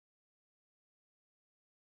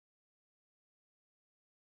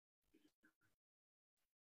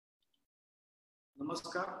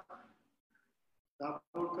नमस्कार.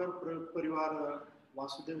 दाभोळकर परिवार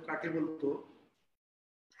वासुदेव काठे बोलतो.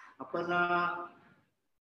 आपण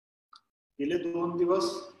गेले 2 दिवस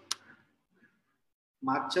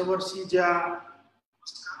मागच्या वर्षी ज्या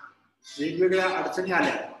वेगवेगळ्या अडचणी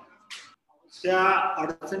आल्या त्या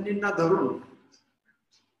अडचणींना धरून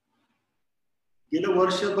गेलं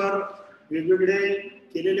वर्षभर वेगवेगळे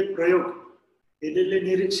केलेले प्रयोग, केलेले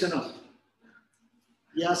निरीक्षण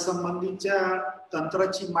या संबंधीच्या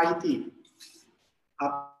तंत्राची माहिती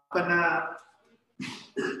आपण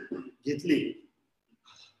घेतली.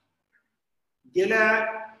 गेल्या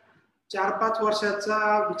 4-5 वर्षाचा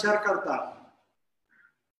विचार करता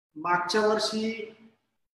मागच्या वर्षी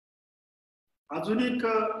अजून एक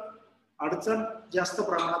अडचण जास्त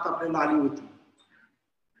प्रमाणात आपल्याला आली होती,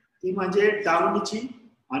 ती म्हणजे डावणीची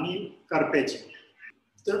आणि करप्याची.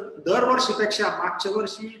 तर दरवर्षीपेक्षा मागच्या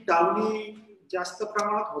वर्षी डावणी जास्त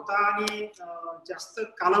प्रमाणात होता आणि जास्त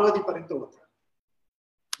कालावधीपर्यंत होता.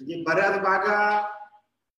 म्हणजे बऱ्याच बागा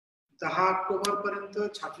 10 ऑक्टोबर पर्यंत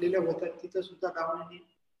छाटलेल्या होत्या. तिथं सुद्धा डावणीने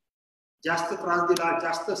जास्त त्रास दिला,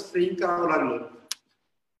 जास्त स्प्रेइंग करावं लागलं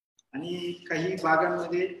आणि काही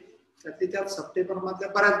बागांमध्ये त्यात सप्टेंबर मधल्या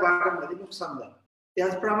बऱ्याच बागांमध्ये नुकसान झालं.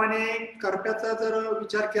 त्याचप्रमाणे करप्याचा जर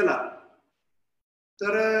विचार केला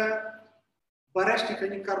तर बऱ्याच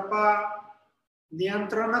ठिकाणी करपा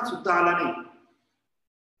नियंत्रणात सुद्धा आला नाही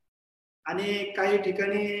आणि काही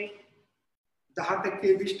ठिकाणी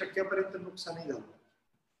 10% 20% पर्यंत नुकसानही झालं.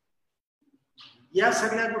 या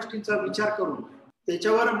सगळ्या गोष्टींचा विचार करून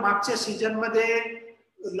त्याच्यावर मागच्या सीझन मध्ये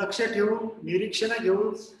लक्ष ठेवून निरीक्षण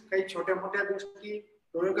घेऊन काही छोट्या मोठ्या गोष्टी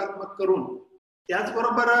प्रयोगात्मक करून,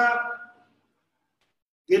 त्याचबरोबर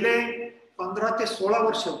गेले 15 ते 16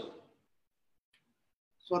 वर्ष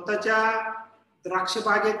स्वतःच्या द्राक्ष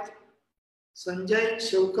बागेत संजय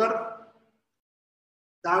शेवकर,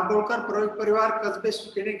 दाभोळकर परिवार कसबे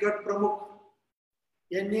सुकेने गट प्रमुख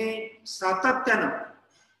यांनी सातत्यानं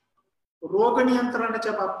रोग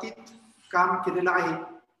नियंत्रणाच्या बाबतीत काम केलेलं आहे.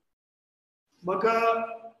 मग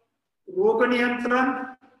रोग नियंत्रण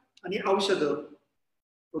आणि औषध,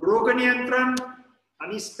 रोग नियंत्रण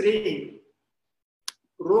आणि स्प्रेइंग,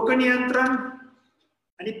 रोग नियंत्रण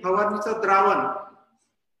आणि फवारणीचं द्रावण,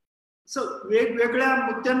 असं वेगवेगळ्या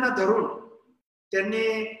मुद्द्यांना धरून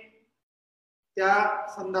त्यांनी त्या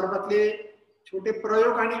संदर्भातले छोटे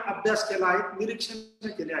प्रयोग आणि अभ्यास केला आहे, निरीक्षण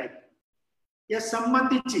केले आहेत. या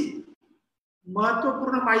संबंधीची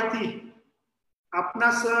महत्वपूर्ण माहिती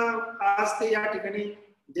आपणास आज ते या ठिकाणी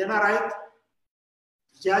देणार आहेत.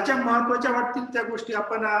 ज्या ज्या महत्वाच्या वाटतील त्या गोष्टी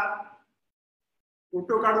आपण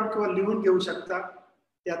फोटो काढून किंवा लिहून घेऊ शकता.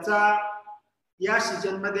 त्याचा या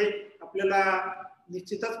सीझन मध्ये आपल्याला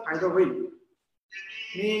निश्चितच फायदा होईल.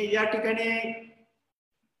 मी या ठिकाणी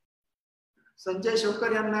संजय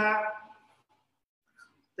शेवकर यांना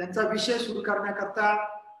त्यांचा विषय सुरू करण्याकरता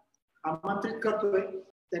आमंत्रित करतोय.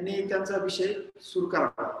 त्यांनी त्यांचा विषय सुरू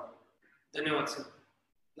करावा. धन्यवाद सर.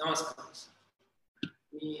 नमस्कार,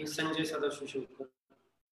 मी संजय सदाशिव शेवकर,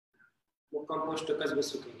 मुक्काम पोस्ट कसबे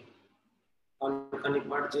सुकेने, तालुका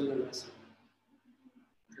निफाड, जिल्हा नाशिक.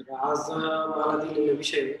 तर आज मला दिलेला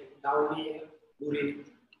विषय डावणी, बुरी,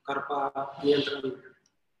 करपा नियंत्रण.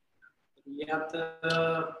 यात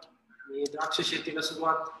मी द्राक्ष शेतीला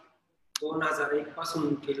सुरुवात 2001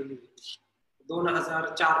 पासून केलेली.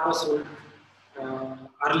 2004 पासून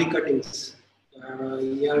अर्ली कटिंग्स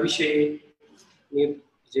याविषयी मी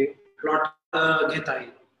जे प्लॉट घेत आहे.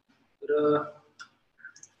 तर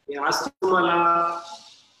आज तुम्हाला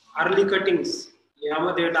अर्ली कटिंग्स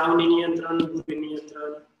यामध्ये डावणी नियंत्रण, बुरी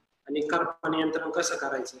नियंत्रण आणि करपा नियंत्रण कसं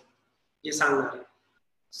करायचं हे सांगणार आहे.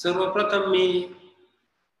 सर्वप्रथम मी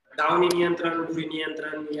डावणी नियंत्रण, बुरी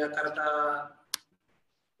नियंत्रण याकरता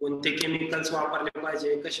कोणते केमिकल्स वापरले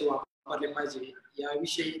पाहिजे, कसे वापरले पाहिजे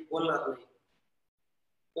याविषयी बोलणार नाही,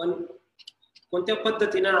 पण कोणत्या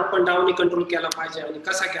पद्धतीने आपण डावणी कंट्रोल केला पाहिजे आणि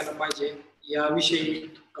कसा केला पाहिजे याविषयी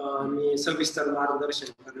मी सविस्तर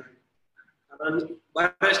मार्गदर्शन करणार. कारण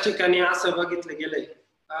बऱ्याच ठिकाणी असं बघितलं गेलंय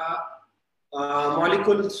का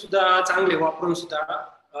मॉलिक्युल सुद्धा चांगले वापरून सुद्धा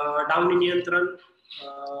डावणी नियंत्रण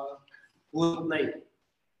होत नाही.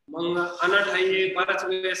 मग अनाठाई बऱ्याच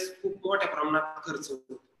वेळेस खूप मोठ्या प्रमाणात खर्च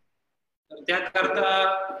होतो. तर त्याकरता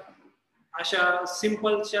अशा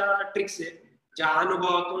सिंपलच्या ट्रिक्स आहेत ज्या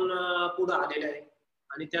अनुभवातून पुढे आलेल्या आहेत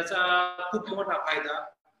आणि त्याचा खूप मोठा फायदा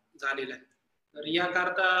झालेला आहे. तर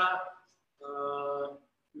याकरता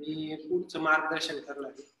मी पुढचं मार्गदर्शन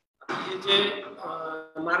करणार आहे. हे जे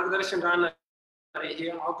मार्गदर्शन राहणार आहे हे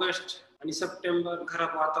ऑगस्ट आणि सप्टेंबर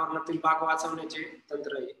खराब वातावरणातील बाग वाचवण्याचे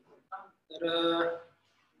तंत्र आहे. तर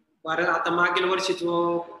बरं, आता मागील वर्षी जो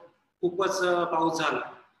खूपच पाऊस झाला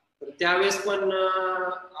तर त्यावेळेस पण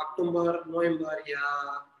ऑक्टोबर नोव्हेंबर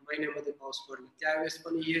या महिन्यामध्ये पाऊस पडला, त्यावेळेस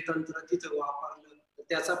पण हे तंत्र तिथं वापरलं, तर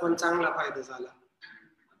त्याचा पण चांगला फायदा झाला.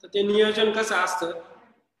 तर ते नियोजन कसं असतं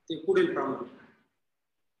ते पुढील प्रमाणे: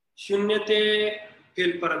 0 ते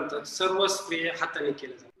फेल पर्यंत सर्व स्प्रे हाताने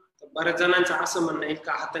केले जातात. तर बऱ्याच जणांचं असं म्हणणं आहे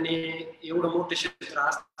का हाताने एवढं मोठं क्षेत्र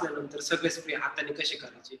असल्यानंतर सगळे स्प्रे हाताने कसे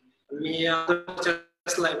करायचे. मी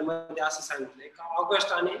स्लाइड मध्ये असं सांगितलंय का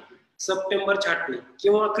ऑगस्ट आणि सप्टेंबर छाटणी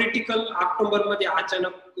किंवा क्रिटिकल ऑक्टोबर मध्ये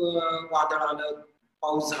अचानक वादळ आलं,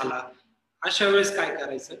 पाऊस झाला, अशा वेळेस काय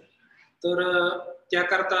करायचं. तर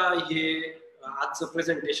त्याकरता हे आजचं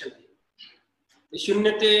प्रेझेंटेशन आहे.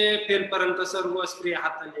 0 ते फेल पर्यंत सर्व स्प्रे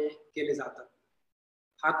हाताने केले जातात.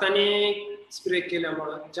 हाताने स्प्रे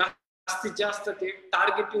केल्यामुळे जास्तीत जास्त ते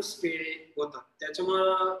टार्गेटिव्ह स्प्रे होतात.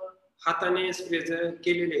 त्याच्यामुळं हाताने स्प्रे जर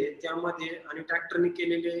केलेले त्यामध्ये आणि ट्रॅक्टरने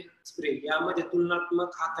केलेले स्प्रे यामध्ये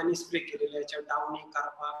तुलनात्मक हाताने स्प्रे केलेले याच्या डावणी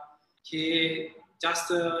करपा हे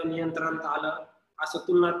जास्त नियंत्रणात आलं असं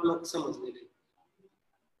तुलनात्मक समजलेले.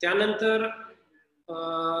 त्यानंतर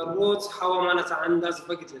रोज हवामानाचा अंदाज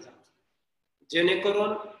बघितला जातो,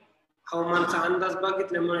 जेणेकरून हवामानाचा अंदाज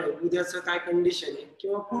बघितल्यामुळे उद्याचं काय कंडिशन आहे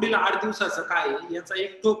किंवा पुढील 8 दिवसाचं काय आहे याचा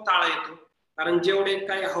एक ठोक ताळा येतो. कारण जेवढे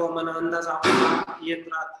काही हवामान अंदाज आपल्याला येत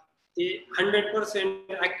राहतात ते 100%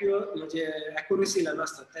 म्हणजे अॅक्युरेसीला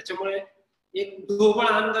नसतात, त्याच्यामुळे एक ढोबळ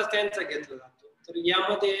अंदाज त्यांचा घेतला जातो. तर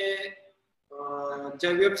यामध्ये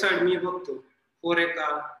ज्या वेबसाईट मी बघतो, फोरेका,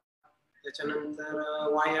 त्याच्यानंतर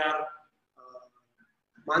वायर,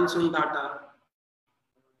 मान्सून डाटा,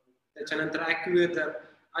 त्याच्यानंतर ॲक्युएटर,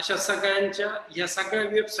 अशा सगळ्यांच्या या सगळ्या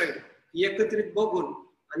वेबसाईट एकत्रित बघून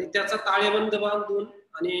आणि त्याचा ताळेबंद बांधून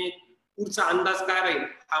आणि पुढचा अंदाज काय राहील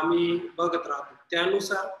हा मी बघत राहतो.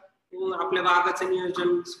 त्यानुसार आपल्या बागाचं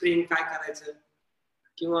नियोजन, स्प्रिंग काय करायचं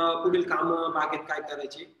किंवा पुढील कामं बागेत काय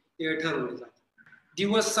करायचे ते ठरवले जाते.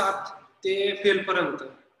 दिवस 7 ते फेल पर्यंत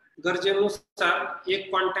गरजेनुसार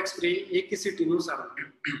एक कॉन्टॅक्ट स्प्रे एकीसिटी नुसार.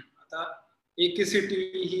 आता एकीसिटी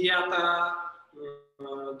ही आता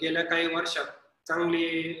गेल्या काही वर्षात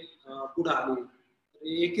चांगली पुढे आली.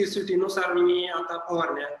 एकीसिटी नुसार मी आता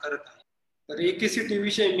फवारण्या करत आहे. तर एकीसिटी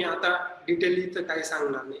विषयी मी आता डिटेल इथं काही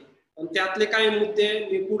सांगणार नाही, पण त्यातले काही मुद्दे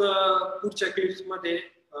मी पुढच्या क्लिप्स मध्ये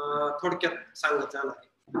थोडक्यात सांगत जाणार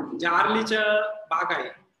आहे. ज्या आर्लीच्या बाग आहे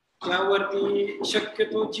त्यावरती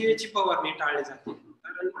शक्यतो जीएची फवारणी टाळली जाते,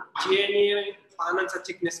 कारण जीएने पानांचा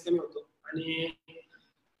थिकनेस कमी होतो आणि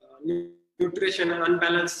न्यूट्रिशन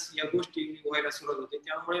अनबॅलन्स या गोष्टी व्हायला सुरुवात होते,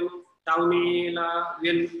 त्यामुळे मग डावणीला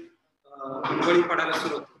वेल बळी पडायला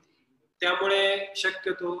सुरुवात होते. त्यामुळे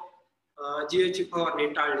शक्यतो जीएची फवारणी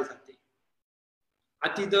टाळली जाते.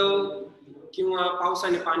 अतिदव किंवा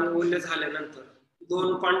पावसाने पाणी ओले झाल्यानंतर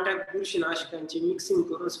 2 कॉन्टॅक्ट बुरशीनाशकांची मिक्सिंग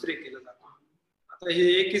करून स्प्रे केलं जातं. आता हे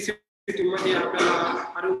एकीसिटी मध्ये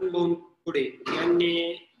आपल्याला अरुण भाऊ पुढे यांनी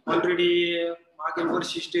ऑलरेडी मागील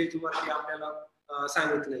वर्षी स्टेजवरती आपल्याला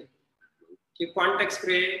सांगितलंय की कॉन्टॅक्ट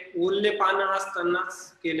स्प्रे ओले पानं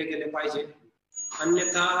असतानाच केले गेले पाहिजे,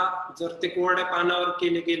 अन्यथा जर ते कोरड्या पानावर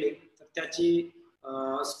केले गेले तर त्याची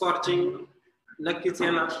स्कॉर्चिंग नक्कीच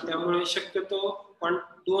येणार. त्यामुळे शक्यतो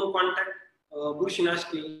 2 कॉन्टॅक्ट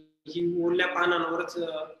बुरशीनाशके ही ओल्या पानांवरच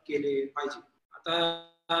केले पाहिजे.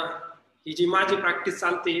 आता ही जी माझी प्रॅक्टिस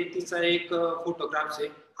चालते तिचा एक फोटोग्राफ आहे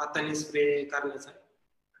हाताने स्प्रे करण्याचा.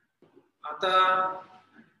 आता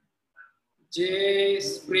जे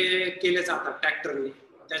स्प्रे केले जातात ट्रॅक्टरने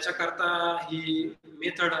त्याच्याकरता ही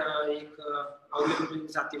मेथड एक अवेलेबल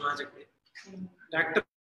जाते माझ्याकडे.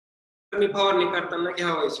 ट्रॅक्टरने फवारणी करताना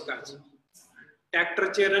घ्यावायची काळजी,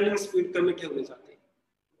 ट्रॅक्टरचे रनिंग स्पीड कमी ठेवली जाते.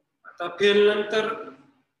 आता फेल नंतर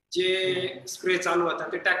जे स्प्रे चालू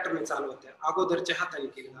होतात ते ट्रॅक्टरने चालू होते, अगोदरच्या हाताने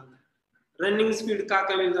केले जातात. रनिंग स्पीड का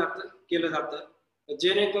कमी केलं जातं,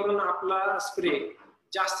 जेणेकरून आपला स्प्रे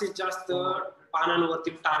जास्तीत जास्त पानांवरती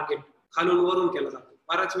टार्गेट खालून वरून केलं जातं.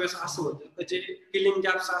 बऱ्याच वेळेस असं होतं जे फिलिंग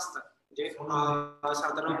गॅप्स असतात, म्हणजे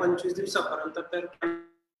साधारण 25 दिवसापर्यंत तर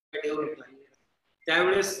डेव्हलप नाही,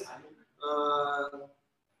 त्यावेळेस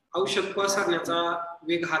औषध पसरण्याचा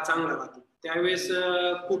वेग हा चांगला राहतो, त्यावेळेस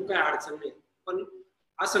खूप काही अडचण नाही. पण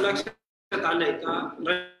असं लक्षात आलंय का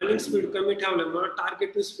रनिंग स्पीड कमी ठेवल्यामुळे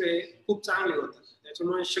टार्गेटिव्ह स्प्रे खूप चांगले होतात,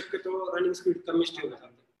 त्याच्यामुळे शक्यतो रनिंग स्पीड कमीच ठेवलं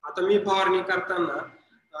जातं. आता मी फवारणी करताना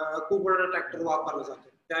खूप बडा ट्रॅक्टर वापरला जातो,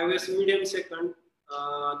 त्यावेळेस medium second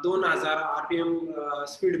 2000 RPM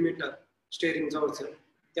speed metre steering जवळचं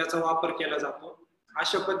त्याचा वापर केला जातो.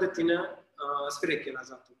 अशा पद्धतीनं स्प्रे केला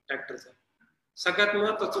जातो ट्रॅक्टरचा. सगळ्यात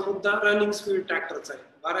महत्वाचा मुद्दा रनिंग स्पीड ट्रॅक्टरचा आहे.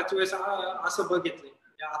 बऱ्याच वेळेस असं बघितलंय,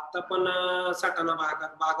 आता पण सटाणा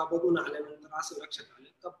बागा बघून आल्यानंतर असं लक्षात आलं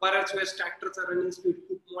तर बऱ्याच वेळेस ट्रॅक्टरचा रनिंग स्पीड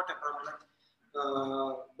खूप मोठ्या प्रमाणात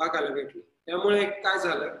बघायला भेटलं. त्यामुळे काय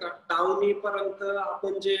झालं का डाउनी पर्यंत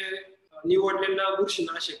आपण जे निवडलेलं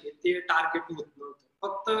बुरशीनाशक आहे ते टार्गेट होत नव्हतं.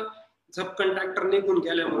 फक्त झपकन ट्रॅक्टर निघून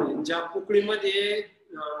गेल्यामुळे ज्या पोकळीमध्ये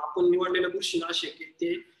आपण निवडलेलं बुरशीनाशक आहे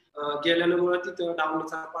ते गेल्यामुळे तिथं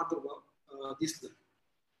डाउनीचा प्रादुर्भाव दिसला.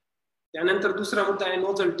 त्यानंतर दुसरा मुद्दा आहे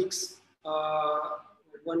नोझल डिक्स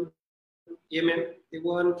 1 mm ते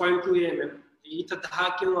 1.2 mm. इथं 10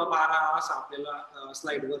 किंवा 12 असं आपल्याला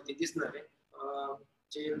स्लाइड वरती दिसणार आहे.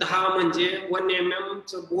 जे 10 म्हणजे 1 mm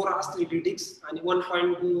चं बोर असलेली डिक्स आणि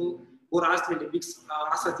 1.2 बोर असलेली डिक्स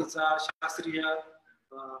असा तिचा शास्त्रीय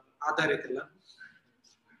आधार आहे त्याला.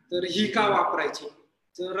 तर ही का वापरायची?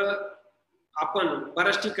 तर आपण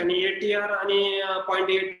बऱ्याच ठिकाणी ATR आणि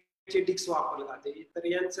 0.8 चे डिक्स वापरले जाते, तर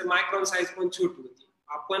यांचं मायक्रॉन साईज पण छोटी होती.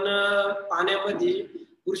 आपण पाण्यामध्ये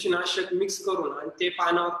बुरशीनाशक मिक्स करून आणि ते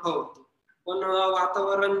पानावर फवारतो, पण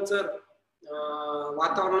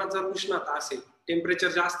वातावरणात जर उष्णता असेल, टेम्परेचर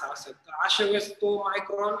जास्त असेल, तर अशा वेळेस तो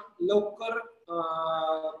मायक्रॉन लवकर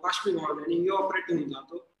बाष्पीभवन आणि इव्हॅपोरेट होऊन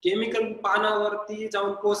जातो. केमिकल पानावरती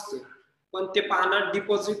जाऊन पोहोचते, पण ते पानात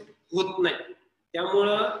डिपॉझिट होत नाही.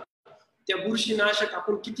 त्यामुळं त्या बुरशीनाशक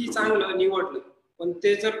आपण किती चांगलं निवडलं, पण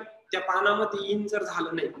ते जर त्या पानामध्ये इन जर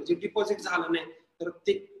झालं नाही, म्हणजे डिपॉझिट झालं नाही, तर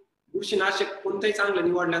ते बुरशीनाशक कोणतंही चांगलं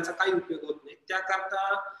निवडण्याचा काही उपयोग होत नाही.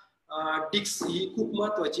 त्याकरता डिक्स ही खूप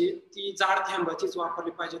महत्वाची, ती जाड थांबाचीच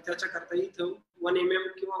वापरली पाहिजे. त्याच्याकरता इथं 1 mm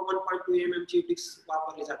किंवा 1.2 mm ची डिक्स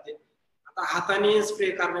वापरली जाते. आता हाताने स्प्रे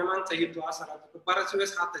करण्यामागचा हेतू असा राहतो, बऱ्याच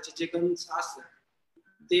वेळेस हाताचे जे गंज असतात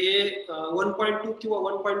ते 1.2 किंवा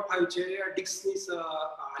 1.5 चे डिक्सनीच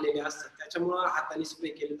आलेले असतात, त्याच्यामुळे हाताने स्प्रे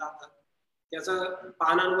केले जातात. त्याचं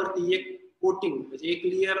पानांवरती एक कोटिंग म्हणजे एक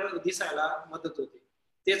लेअर दिसायला मदत होते.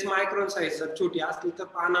 तेच मायक्रॉन साईज जर छोटी असली तर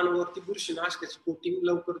पानांवरती बुरशीनाशकाची कोटिंग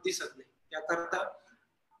लवकर दिसत नाही. त्याकरता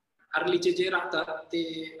अर्लीचे जे राहतात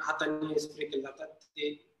ते हाताने स्प्रे केले जातात, ते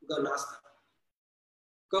गन असतात.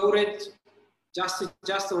 कव्हरेज जास्तीत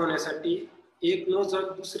जास्त होण्यासाठी एक नोझल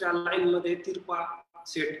दुसऱ्या लाईन मध्ये तिरपा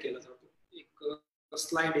सेट केला जातो. एक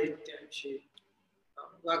स्लाइड आहे त्याविषयी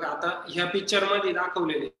बघा. आता ह्या पिक्चर मध्ये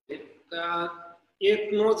दाखवलेले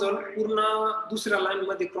एक नोझल पूर्ण दुसऱ्या लाईन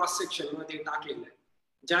मध्ये क्रॉस सेक्शन मध्ये टाकलेलं आहे.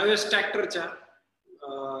 ज्यावेळेस ट्रॅक्टरच्या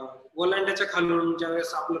ओलांड्याच्या खालून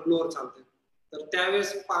ज्यावेळेस आपलं ब्लोअर चालतं, तर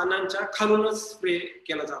त्यावेळेस पानांच्या खालूनच स्प्रे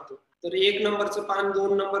केला जातो. तर 1 नंबरचं पान,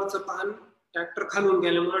 2 नंबरचं पान ट्रॅक्टर खालून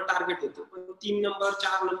गेल्यामुळे टार्गेट होतो, पण 3 नंबर,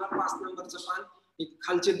 4 नंबर, 5 नंबरचं पान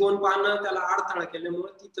खालचे 2 पानं त्याला अडथळा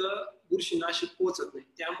केल्यामुळे तिथं बुरशीनाशक पोहोचत नाही.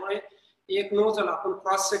 त्यामुळे एक नोझल आपण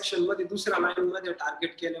क्रॉस सेक्शन मध्ये दुसऱ्या लाईन मध्ये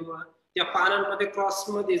टार्गेट केल्यामुळे त्या पानांमध्ये क्रॉस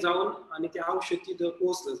मध्ये जाऊन आणि ते औषध तिथं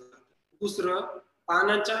पोहोचलं जातं. दुसरं,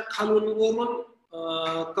 पानांच्या खालून वरून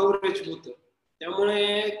कव्हरेज होतं,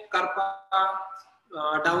 त्यामुळे करपा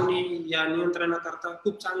डाउनी या नियंत्रणाकरता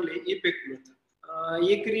खूप चांगले इफेक्ट मिळतात.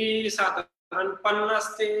 एकरी साधारण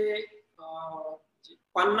 50 ते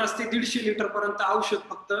 150 लिटर पर्यंत औषध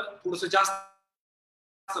फक्त थोडस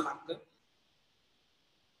जास्त लागतं.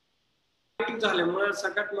 झाल्यामुळे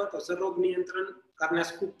सगळ्यात महत्वाचं रोग नियंत्रण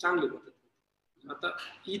करण्यास खूप चांगली मदत होते. आता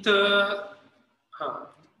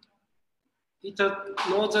इथं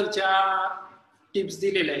नोझलच्या टिप्स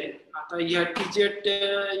दिलेल्या आहेत. आता ह्या टीजेट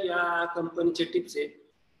या कंपनीचे टिप्स आहे.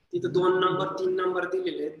 तिथं 2 नंबर 3 नंबर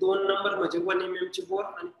दिलेले आहेत. 2 नंबर म्हणजे 1 mm ची बोर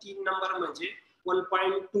आणि 3 नंबर म्हणजे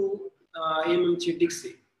 1.2 mm ची डिक्स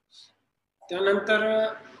आहे. त्यानंतर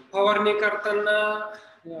फवारणी करताना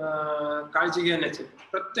काळजी घेण्याची,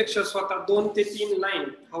 प्रत्यक्ष स्वतः 2 ते 3 लाईन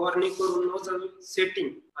फवारणी करून नोझल सेटिंग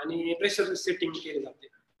आणि प्रेशर सेटिंग केली जाते.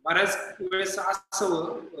 बऱ्याच वेळेस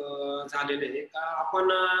असं झालेलं आहे का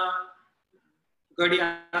आपण गडी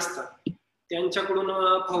असतात त्यांच्याकडून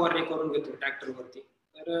फवारणी करून घेतो ट्रॅक्टरवरती,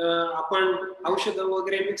 तर आपण औषधं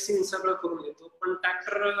वगैरे मिक्सिंग सगळं करून घेतो, पण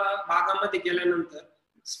ट्रॅक्टर भागामध्ये गेल्यानंतर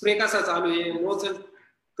स्प्रे कसा चालू आहे, नोझल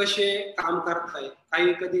कसे काम करताय,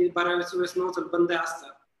 काही कधी बऱ्याच वेळेस नोझल बंद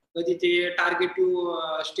असतात, कधी ते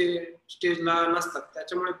टार्गेटिव्ह स्टेजला नसतात.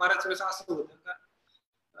 त्याच्यामुळे बऱ्याच वेळेस असं होतं का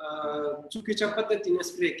चुकीच्या पद्धतीने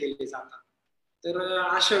स्प्रे केले जातात. तर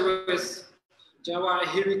अशा वेळेस जेव्हा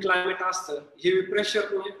हेवी क्लायमेट असतं, हेवी प्रेशर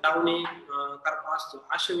डाउनी करता असतो,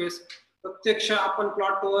 अशा वेळेस प्रत्यक्ष आपण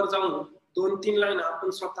प्लॉटवर जाऊन 2-3 लाईन आपण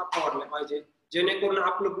स्वतः फवारल्या पाहिजे, जेणेकरून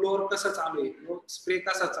आपलं ब्लोअर कसं चालू आहे, स्प्रे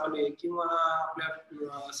कसा चालू आहे, किंवा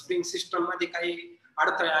आपल्या स्प्रिंग सिस्टम मध्ये काही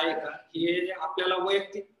अडथळे आहे का, हे आपल्याला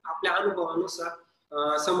वैयक्तिक आपल्या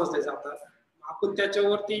अनुभवानुसार समजले जातात. आपण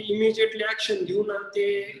त्याच्यावरती इमिजिएटली ऍक्शन घेऊन आणि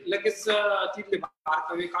ते लगेच तिथले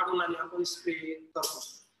बारकावे काढून आणि आपण स्प्रे करतो.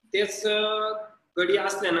 तेच गडी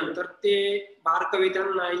असल्यानंतर ते बारकावे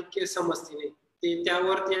त्यांना इतके समजते नाही, ते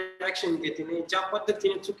त्यावरती ऍक्शन घेते नाही. ज्या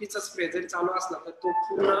पद्धतीने चुकीचा स्प्रे जरी चालू असला तर तो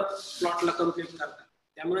पूर्ण प्लॉटला कम्प्लीट करतात.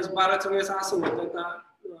 त्यामुळेच बऱ्याच वेळेस असं होतं का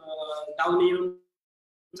डाऊन येऊन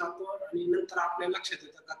जातो आणि नंतर आपल्या लक्षात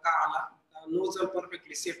येतं का का आला, नोझल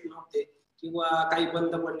परफेक्टली सेट नव्हते किंवा काही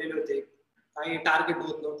बंद पडलेले होते, काही टार्गेट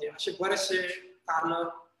होत नव्हते, असे बरेचसे कारण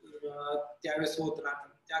त्यावेळेस होत राहतात.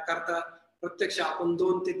 त्याकरता प्रत्यक्ष आपण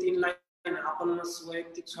 2 ते 3 लाईन आपण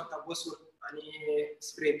वैयक्तिक स्वतः बसून आणि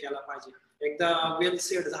स्प्रे केला पाहिजे. एकदा वेल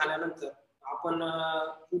सेट झाल्यानंतर आपण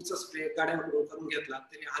पुढचा स्प्रे गाड्यांकडून करून घेतला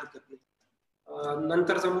तरी हरकत नाही.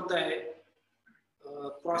 नंतरचा मुद्दा आहे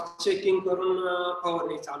क्रॉस चेकिंग करून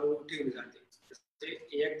फवारणी चालू ठेवली जाते.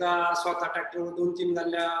 एकदा स्वतः ट्रॅक्टरवर 2-3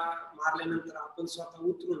 गाल्ल्या मारल्यानंतर आपण स्वतः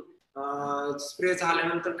उतरून स्प्रे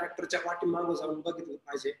झाल्यानंतर ट्रॅक्टरच्या पाठीमागं जाऊन बघितलं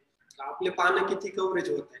पाहिजे आपले पानं किती कव्हरेज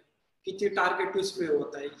होत आहे, किती टार्गेट टू स्प्रे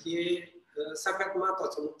होत आहे, हे सगळ्यात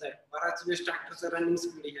महत्वाचा मुद्दा आहे. बऱ्याच वेळेस ट्रॅक्टरचं रनिंग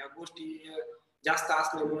स्पीड ह्या गोष्टी जास्त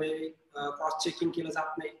असल्यामुळे क्रॉस चेकिंग केलं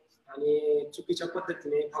जात नाही आणि चुकीच्या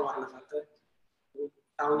पद्धतीने फवारलं जातं,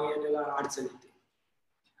 टावणी येण्याला अडचण येते.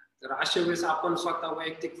 तर अशा वेळेस आपण स्वतः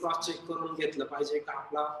वैयक्तिक क्रॉस चेक करून घेतलं पाहिजे का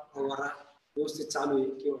आपला फवारा व्यवस्थित चालू आहे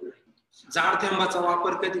किंवा नाही. जाड थेंबाचा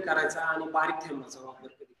वापर कधी करायचा आणि बारीक थेंबाचा वापर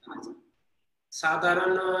कधी करायचा.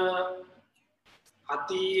 साधारण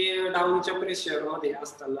अति डाऊनच्या प्रेशर मध्ये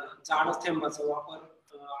असताना जाड थेंबाचा वापर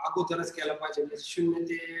अगोदरच केला पाहिजे, म्हणजे 0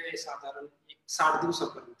 ते साधारण 60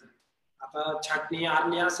 दिवसापर्यंत. आता छाटणी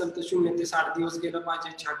आरली असेल तर 0 ते 60 दिवस गेलं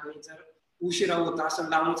पाहिजे. छाटणी जर उशिरा होत असेल,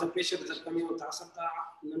 डाऊनचा प्रेशर जर कमी होत असेल तर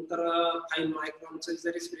नंतर फाईन मायक्रॉनचे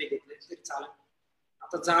जरी स्प्रे घेतले तरी चालेल.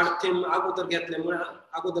 आता जाड थेंब अगोदर घेतल्यामुळे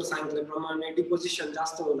अगोदर सांगितल्याप्रमाणे डिपोजिशन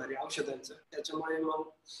जास्त होणार आहे औषधांचं, त्याच्यामुळे मग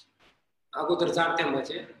अगोदर जाड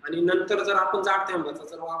थेंबाचे आणि नंतर जर आपण जाड थेंबाचा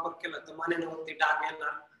जर वापर केला तर मानेवरती डाग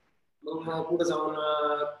येणार, मग पुढे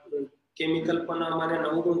जाऊन केमिकल पण मानेला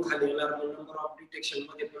उडून खाली येणार, मग नंबर ऑफ डिटेक्शन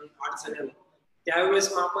मध्ये पण अडचण येणार.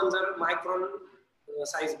 त्यावेळेस मग आपण जर मायक्रॉन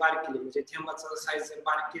साईज बारीक केली, म्हणजे थेंबाचा साईज जर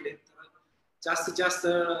बारीक केले तर जास्तीत जास्त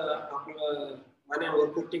आपलं मानेवर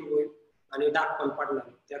कोटिंग होईल आणि डाग पण पडणार.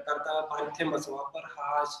 त्याकरता बारीक थेंबाचा वापर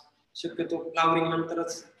हा शक्यतो फ्लावरिंग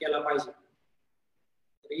नंतरच केला पाहिजे.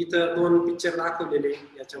 इथं 2 पिक्चर दाखवलेले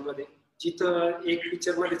याच्यामध्ये, जिथं एक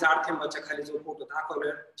पिक्चर मध्ये जाड थेंबाच्या खाली जो फोटो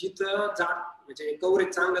दाखवला, जिथं जाड म्हणजे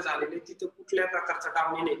कव्हरेज चांगलं झालेले तिथं कुठल्या प्रकारचा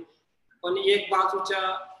डावणी नाही, पण एक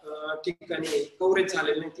बाजूच्या ठिकाणी कव्हरेज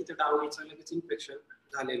झालेलं नाही तिथं डावणीचं लगेच इन्फेक्शन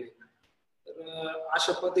झालेलं आहे. तर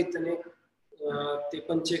अशा पद्धतीने ते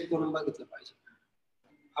पण चेक करून बघितलं पाहिजे.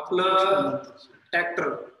 आपलं ट्रॅक्टर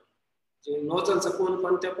नोझलचं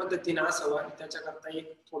कोणत्या पद्धतीने असावं त्याच्याकरता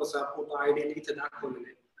एक थोडासा फोटो आयडियल इथे दाखवलेला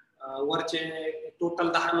आहे. वरचे टोटल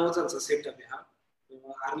 10 नोझलचा सेटअप आहे हा.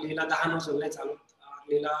 आर्लीला 10 नोझल नाही चालत,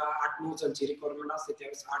 आर्लीला 8 नोझलची रिक्वायरमेंट असते,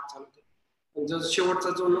 त्यावेळेस 8 चालवते. पण जो शेवटचा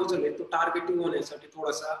जो नोझल आहे तो टार्गेटिंग होण्यासाठी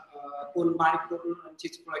थोडासा कोण बारीक करून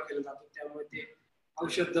चिचकुळा केला जातो, त्यामुळे ते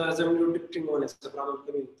औषध जमिनीवर ड्रिफ्टिंग होण्याचं प्रमाण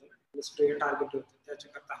कमी होतं, स्प्रे टार्गेट होतं.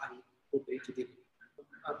 त्याच्याकरता हा फोटो इथे दिले.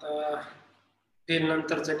 आता फेल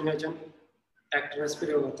नंतरचं नियोजन, ट्रॅक्टर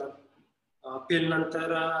स्प्रे होतात. फेल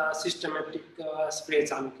नंतर सिस्टमॅटिक स्प्रे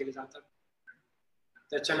चालू केले जातात.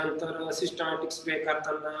 त्याच्यानंतर सिस्टमॅटिक स्प्रे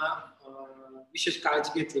करताना विशेष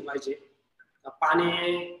काळजी घेतली पाहिजे. पाणी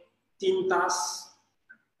 3 तास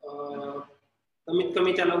कमीत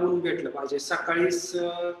कमी त्याला ऊन भेटलं पाहिजे. सकाळी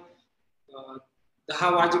 10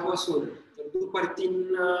 वाजेपासून तर दुपारी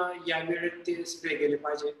 3 या वेळेत ते स्प्रे केले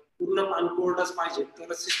पाहिजे. पूर्ण पान कोरडच पाहिजे,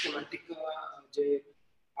 तर सिस्टमॅटिक जे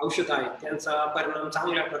औषध आहे त्यांचा परिणाम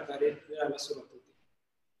चांगल्या प्रकारे मिळायला सुरुवात होते.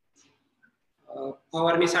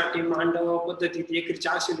 फवारणीसाठी मांडव पद्धतीत एकरी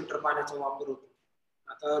 400 लिटर पाण्याचा वापर होतो.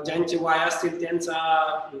 आता ज्यांचे वाय असतील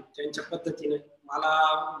त्यांच्या पद्धतीने, मला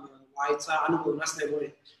वायचा अनुभव नसल्यामुळे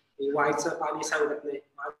वायचं पाणी सांगत नाही.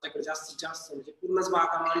 माझ्याकडे जास्तीत जास्त म्हणजे पूर्णच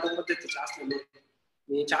बागा मांडव पद्धतीच्या असल्यामुळे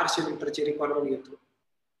मी 400 लिटरची रिक्वायरमेंट घेतो.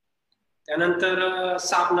 त्यानंतर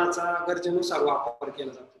साबणाचा गरजेनुसार वापर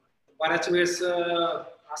केला जातो. बऱ्याच वेळेस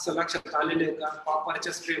असं लक्षात आलेलं आहे का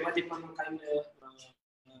कॉपरच्या स्प्रे मध्ये पण काही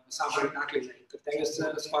साबण टाकलेलं आहे, तर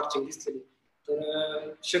त्यावेळेस स्कॉर्चिंग दिसलेली.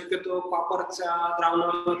 तर शक्यतो कॉपरच्या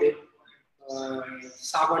द्रावणामध्ये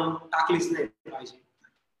साबण टाकलीच नाही पाहिजे.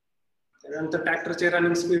 त्यानंतर ट्रॅक्टरचे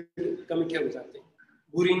रनिंग स्पीड कमी ठेवली जाते.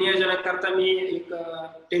 भुरी नियोजनाकरता मी एक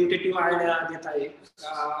टेंटेटिव्ह आयडिया देत आहे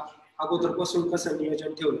का अगोदरपासून कसं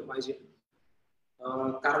नियोजन ठेवलं पाहिजे.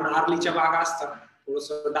 कारण आर्लीच्या बागा असतात,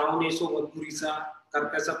 थोडस डाऊन सोबत भुरीचा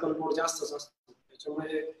करप्याचा पण लोड जास्तच असतो,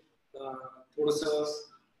 त्याच्यामुळे थोडस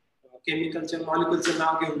केमिकलच्या मॉलिक्युलचं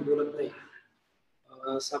नाव घेऊन बोलत नाही.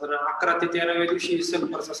 साधारण 11 ते 13व्या दिवशी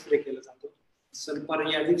सल्फरचा स्प्रे केला जातो. सल्फर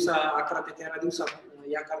या 11 ते 13 दिवसात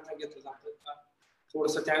याकरता घेतलं जातं का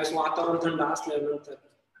थोडस त्यावेळेस वातावरण थंड असल्यानंतर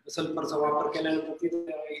सल्फरचा वापर केल्यानंतर तिथे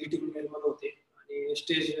हिटिंग निर्माण होते आणि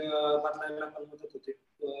स्टेज बदलायला पण मदत होते.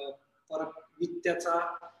 त्याचा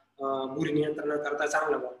भुरी नियंत्रणाकरता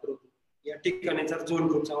चांगला वापर होतो. या ठिकाणी जर झोन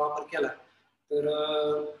ग्रुपचा वापर केला तर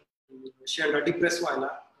शेंडा डिप्रेस व्हायला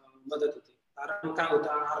मदत होते. कारण काय होतं,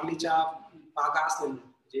 आर्लीच्या बागा असल्यामुळे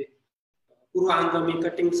म्हणजे पूर्व हंगामी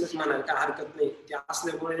कटिंग्स म्हणायला काय हरकत नाही, ते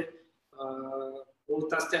असल्यामुळे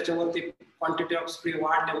होताच त्याच्यावरती क्वांटिटी ऑफ स्प्रे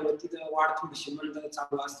वाढल्यामुळे तिथं वाढ थोडीशी मंद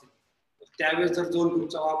चालू असते. त्यावेळेस जर झोन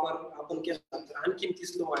ग्रुपचा वापर आपण केला तर आणखीन ती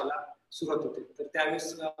स्लो व्हायला सुरुवात होते. तर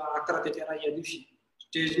त्यावेळेस 11 ते 13 या दिवशी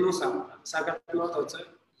स्टेजनुसार सगळ्यात महत्वाचं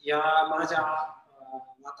या माझ्या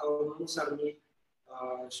वातावरणानुसार मी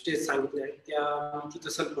स्टेज सांगितले आहे त्या तिथं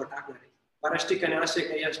सल्फर टाकणार आहे. बऱ्याच ठिकाणी असे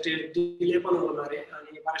काही या स्टेज डिले पण होणार आहे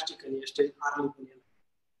आणि बऱ्याच ठिकाणी या स्टेज आर्ली पण येणार.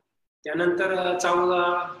 त्यानंतर 14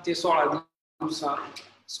 ते 16 दिवसात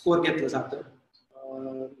स्कोर घेतलं जातं.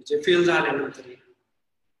 म्हणजे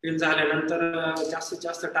फेल झाल्यानंतर जास्तीत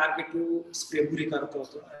जास्त टार्गेटिव्ह स्प्रे भुरी करता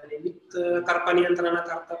होतो आणि विथ करपा नियंत्रणा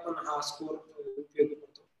करता पण हा स्कोर उपयोगी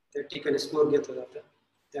पडतो. त्या ठिकाणी स्कोर घेतलं जातं.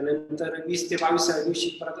 त्यानंतर 20 ते 22 दिवशी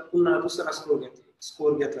परत पुन्हा दुसरा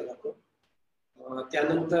स्कोर घेतला जातो.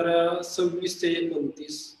 त्यानंतर 26 ते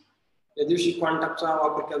 29 या दिवशी क्वांटमचा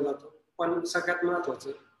वापर केला जातो. पण सगळ्यात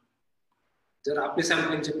महत्वाचं, जर आपले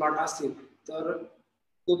सॅम्पलिंगचे प्लॉट असतील तर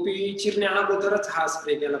टोपी चिरण्या अगोदरच हा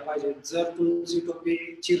स्प्रे केला पाहिजे. जर तुमची टोपी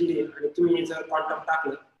चिरली आणि तुम्ही जर क्वांटम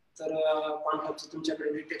टाकलं तर क्वांटमचं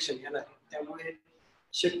तुमच्याकडे डिटेक्शन येणार आहे. त्यामुळे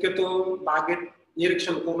शक्यतो बागेत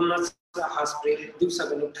निरीक्षण करूनच हा स्प्रे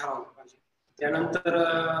दिवसागणिक ठरवला पाहिजे. त्यानंतर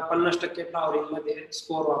 50% फ्लॉवरिंग मध्ये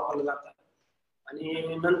स्कोर वापरला जातात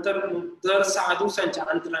आणि नंतर दर 6 दिवसांच्या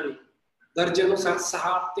अंतराने गरजेनुसार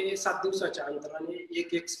 6 ते 7 दिवसाच्या अंतराने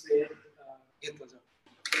एक स्प्रे घेतला जातो.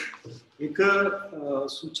 एक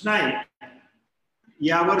सूचना आहे,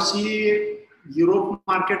 यावर्षी युरोप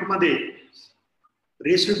मार्केटमध्ये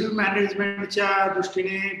रेसिड्यू मॅनेजमेंटच्या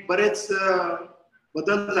दृष्टीने बरेच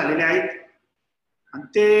बदल झालेले आहेत आणि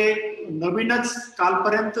ते नवीनच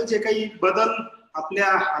कालपर्यंत जे काही बदल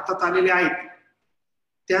आपल्या हातात आलेले आहेत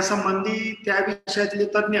त्या संबंधी त्या विषयातले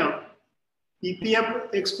तज्ञ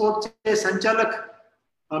पीपीएफ एक्सपोर्टचे संचालक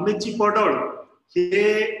अमितजी पडोळ हे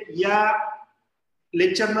या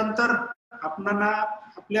लेक्चर नंतर आपणाला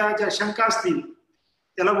आपल्या ज्या शंका असतील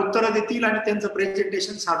त्याला उत्तरं देतील आणि त्यांचं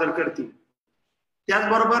प्रेझेंटेशन सादर करतील.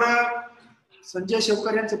 त्याचबरोबर संजय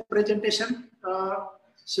शेवकर यांचं प्रेझेंटेशन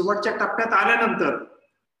शेवटच्या टप्प्यात आल्यानंतर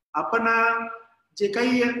आपण जे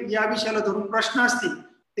काही या विषयाला धरून प्रश्न असतील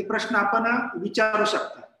ते प्रश्न आपण विचारू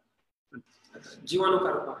शकता. जीवाणू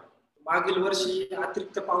करपा मागील वर्षी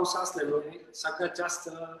अतिरिक्त पाऊस असल्यामुळे सगळ्यात जास्त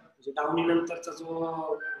म्हणजे डावणी नंतरचा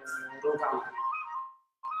जो रोग आला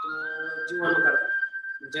जीवाणू करपा,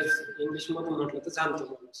 म्हणजे इंग्लिश मध्ये म्हटलं तर जाणतो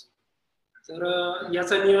माणूस. तर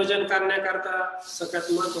याचं नियोजन करण्याकरता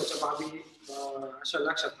सगळ्यात महत्वाच्या बाबी अशा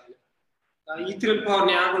लक्षात आल्या. इथ्रिल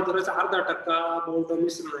फवारणी अगोदरच 0.5% बोर्ड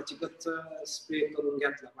मिश्रणाची गच्च स्प्रे करून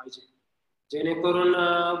घेतला पाहिजे, जेणेकरून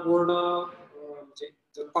बोर्ड म्हणजे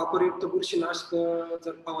जर कॉपरयुक्त बुरशीनाशक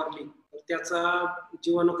जर फवारली तर त्याचा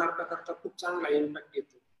जीवाणू करता खूप चांगला इम्पॅक्ट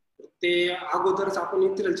येतो. ते अगोदरच आपण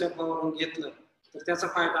इथ्रिलच्या फवारून घेतलं तर त्याचा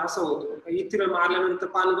फायदा असा होतो की इथ्रिल मारल्यानंतर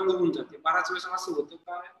पानं गळ होऊन जाते. बराच वेळेस असं होतं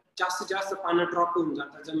का जास्तीत जास्त पानं ड्रॉप होऊन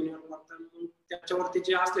जातात जमिनीवर पडतात, त्याच्यावरती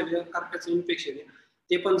जे असलेले करप्याचं इन्फेक्शन आहे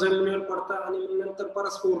ते पण जमिनीवर पडतं आणि नंतर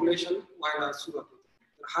परत स्पोरलेशन व्हायला सुरुवात होते.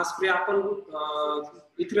 तर हा स्प्रे आपण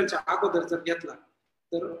इथ्रिलच्या अगोदर जर घेतला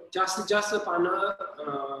तर जास्तीत जास्त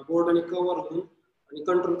पानं बोर्डने कव्हर होऊन आणि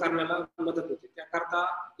कंट्रोल करण्याला मदत होते. त्याकरता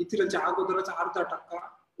इथ्रिलच्या अगोदरच 0.5%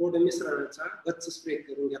 बोर्ड मिश्रणाचा गच्च स्प्रे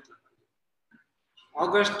करून घेतला पाहिजे.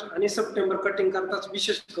 ऑगस्ट आणि सप्टेंबर कटिंग करताच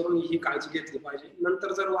विशेष करून ही काळजी घेतली पाहिजे.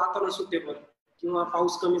 नंतर जर वातावरण सुटेबल किंवा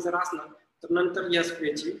पाऊस कमी जर असला तर नंतर या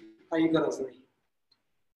स्प्रेची काही गरज नाही.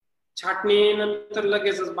 छाटणी नंतर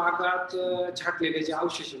लगेचच बागात छाटलेले जे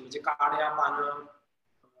अवशेष म्हणजे काड्या पानं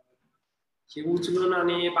हे उचलून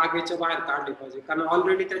आणि बागेच्या बाहेर काढले पाहिजे, कारण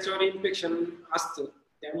ऑलरेडी त्याच्यावर इन्फेक्शन असतं.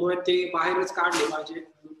 त्यामुळे ते बाहेरच काढले पाहिजे.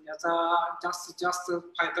 याचा जास्तीत जास्त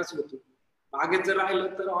फायदाच होतो. बागेत जर राहिलं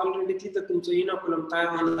तर ऑलरेडी तिथं तुमचं इनोकुलम तयार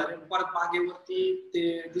होणार आहे, परत बागेवरती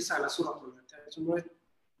ते दिसायला सुरुवात होणार. त्याच्यामुळे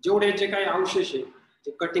जेवढे जे काही अवशेष आहे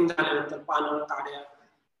ते कटिंग झाल्यानंतर पानं काड्या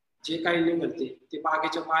जे काही निघते ते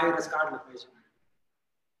बागेच्या बाहेरच काढलं पाहिजे.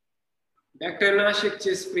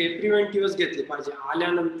 बॅक्टेरियानाशकचे स्प्रे प्रिव्हेंटिव्हच घेतले पाहिजे.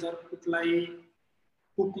 आल्यानंतर कुठलाही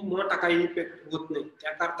खूप मोठा काही इफेक्ट होत नाही.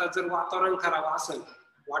 त्याकरता जर वातावरण खराब असेल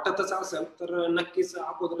वाटतच असेल तर नक्कीच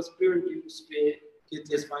अगोदरच प्रिव्हेंटिव्ह स्प्रे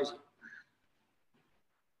घेतलेच पाहिजे.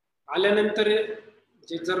 आल्यानंतर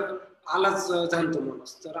जे जर आलाच जाणतो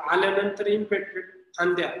माणूस तर आल्यानंतर इन्फेक्टेड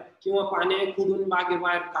फांद्या किंवा पाने कुडून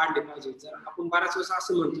बागेबाहेर काढले पाहिजे. जर आपण बऱ्याच वेळेस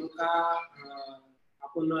असं म्हणतो का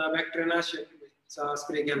आपण बॅक्टेरियानाशक चा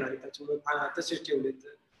स्प्रे घेणार आहे, त्याच्यामुळे तसेच ठेवले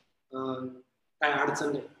तर काय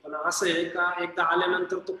अडचण नाही. पण असं आहे का एकदा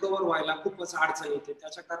आल्यानंतर तो कव्हर व्हायला खूपच अडचण येते.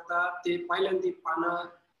 त्याच्याकरता ते पहिल्यांदा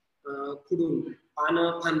पानं खुडून,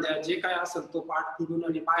 पानं फांद्या जे काय असेल तो पाठ खुडून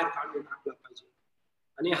आणि बाहेर काढून टाकला पाहिजे.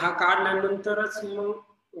 आणि हा काढल्यानंतरच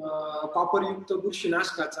मग कॉपरयुक्त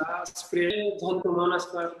बुरशीनाशकाचा स्प्रे झालं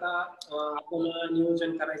करता आपण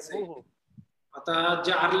नियोजन करायचं आहे. आता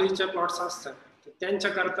जे आर्लीच्या प्लॉट्स असतात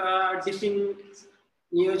त्यांच्याकरता डिपिंग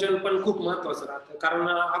नियोजन पण खूप महत्वाचं राहतं. कारण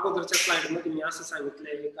अगोदरच्या स्लाइड मध्ये मी असं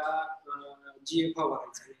सांगितलंय का जीएफ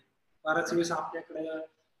वापरायचं आहे. बऱ्याच वेळेस आपल्याकडे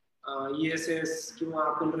ESS किंवा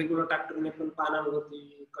आपण रेग्युलर ट्रॅक्टरने पण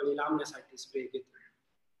पानांवरती कळी लावण्यासाठी स्प्रे घेतो.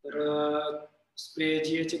 तर स्प्रे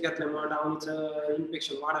जीएच घेतल्यामुळे डाऊनचं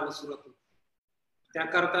इन्फेक्शन वाढायला सुरुवात होते.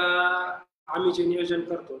 त्याकरता आम्ही जे नियोजन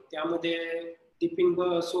करतो त्यामध्ये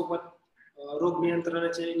डिपिंग सोबत रोग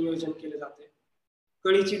नियंत्रणाचे नियोजन केले जाते.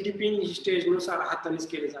 कळीची डिपिंग ही स्टेजनुसार हातानेच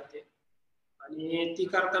केली जाते आणि ती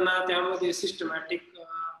करताना त्यामध्ये सिस्टमॅटिक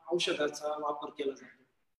औषधाचा वापर केला जातो.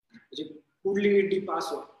 म्हणजे कुठली डिप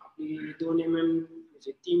असो, आपली 2 mm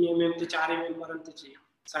म्हणजे 3 mm ते 4 mm पर्यंतची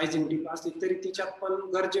सायझिंग डिप असली तरी तिच्यात पण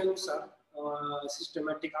गरजेनुसार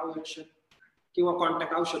सिस्टमॅटिक औषध किंवा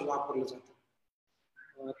कॉन्टॅक्ट औषध वापरलं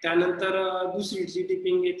जातं. त्यानंतर दुसरी जी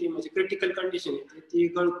डिपिंग येते म्हणजे क्रिटिकल कंडिशन येते ती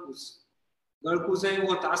गळकूजही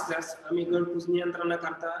होत असल्यास आम्ही गळकूज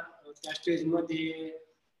नियंत्रणाकरता त्या स्टेजमध्ये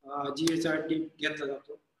जीएचा डिप घेतला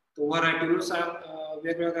जातो. तो व्हरायटीनुसार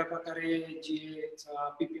वेगवेगळ्या प्रकारे जीएचा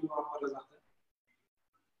पीपीएम वापरलं जातं.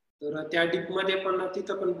 तर त्या डिपमध्ये पण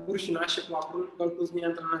तिथं पण बुरशीनाशक वापरून गळकूज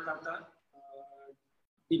नियंत्रणाकरता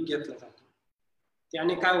डिप घेतला जातो.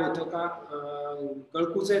 त्याने काय होतं का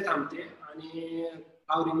गळकूजही थांबते आणि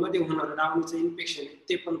फ्लॉवरिंगमध्ये होणारं डाऊनचं इन्फेक्शन आहे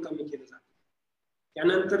ते पण कमी केलं जातं.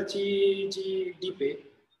 त्यानंतरची जी डीप आहे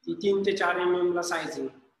ती 3 ते 4 mm ला सायझिंग.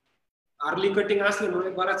 आर्ली कटिंग असल्यामुळे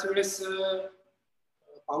बऱ्याच वेळेस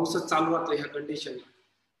पाऊसच चालू राहतो ह्या कंडिशन,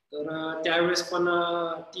 तर त्यावेळेस पण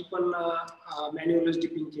ती पण मॅन्युअल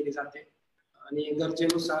डिपिंग केली जाते आणि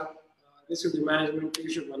गरजेनुसार रेसिड्यू मॅनेजमेंटच्या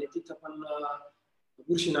हिशोबाने तिथं पण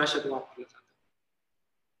बुरशीनाशक वापरलं जातं.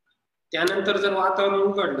 त्यानंतर जर वातावरण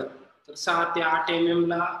उघडलं तर 6 ते 8 mm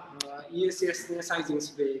ला ESS ने सायझिंग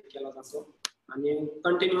स्प्रे केला जातो आणि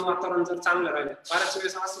कंटिन्यू वातावरण जर चांगलं राहिलं, बऱ्याच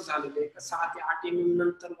वेळेस असं झालेलं आहे 6 ते 8 mm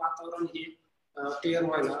नंतर वातावरण हे क्लिअर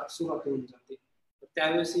व्हायला सुरुवात होऊन जाते,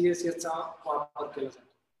 त्यावेळेस ESS चा वापर केला जातो.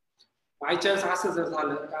 बाय चान्स असं जर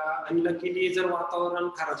झालं का अनलकीली जर वातावरण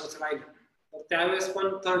खराबच राहिलं तर त्यावेळेस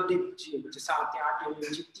पण थर्ड डिपची म्हणजे 6 ते 8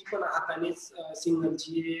 mm ची ती पण हातानेच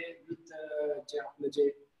सिंगलची विथ जे आपलं जे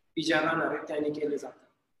पिजा राहणार आहे त्याने केले जातं.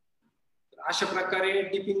 तर अशा प्रकारे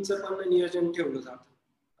डिपिंगचं पण नियोजन ठेवलं जातं.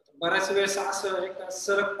 बऱ्याच वेळेस असं एक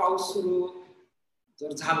सरक पाऊस सुरू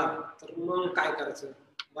जर झाला तर मग काय करायचं,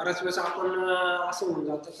 बऱ्याच वेळेस आपण असं होऊन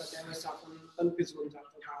जातं का त्यावेळेस आपण कन्फ्युज होऊन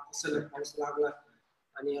जातो का आता सलग पाऊस लागला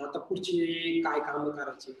आणि आता पुढची काय कामं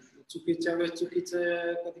करायची. चुकीच्या वेळेस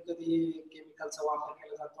चुकीचं कधी कधी केमिकलचा वापर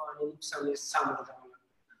केला जातो आणि नुकसानीस सामोरं जावं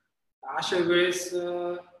लागतं. अशा वेळेस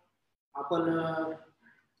आपण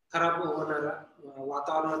खराब होणारा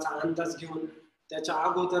वातावरणाचा अंदाज घेऊन त्याच्या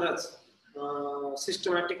अगोदरच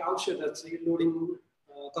सिस्टमॅटिक औषधाची लोडिंग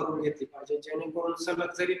करून घेतली पाहिजे, जेणेकरून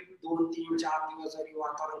सलग जरी 2, 3, 4 दिवस जरी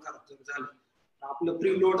वातावरण खराब झालं तर आपलं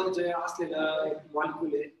प्रीलोड जे असलेलं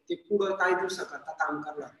मॉलिक्यूल आहे ते पुढे काही दिवसाकरता काम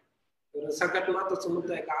करणार. तर सगळ्यात महत्वाचा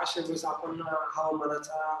मुद्दा आहे का अशा वेळेस आपण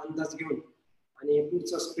हवामानाचा अंदाज घेऊन आणि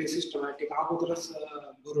पुढचा स्प्रे सिस्टमॅटिक अगोदरच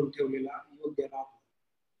भरून ठेवलेला योग्य राहतो.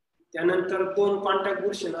 त्यानंतर 2 कॉन्टॅक्ट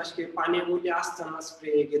बुरशीनाशके पाणी ओले असताना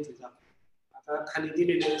स्प्रे घेतले जातात. आता खाली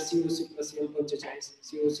दिलेले COC+ M45,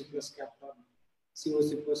 COC+ Cape Town,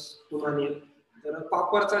 COC+ टुमानिल. तर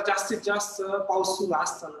कॉपरचा जास्तीत जास्त पाऊस सुरू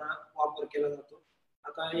असताना वापर केला जातो.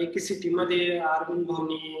 आता AKCT मध्ये अरविंद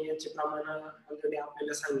भाऊनी याचे प्रमाण ऑलरेडी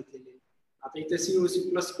आपल्याला सांगितलेले. आता इथे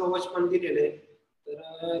COC+ कवच पण दिलेले आहे.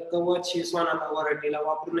 तर कवच ही सोनाटा व्हरायटीला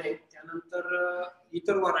वापरू नये. त्यानंतर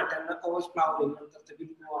इतर व्हरायट्यांना कवच फ्लॉवरिंग नंतर तर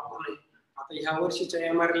बिलकुल वापरू नये. आता ह्या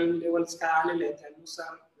वर्षीच्या MRE लेवल्स काय आलेले आहेत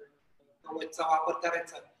त्यानुसार कवचचा वापर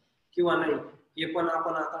करायचा किंवा नाही हे पण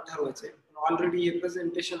आपण आता ठरवायचंय. ऑलरेडी हे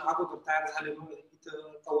प्रेझेंटेशन अगोदर तयार झाल्यामुळे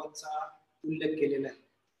इथं कवचचा उल्लेख केलेला आहे,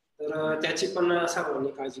 तर त्याची पण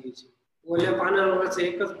सर्वांनी काळजी घ्यायची. ओल्या पानांवरच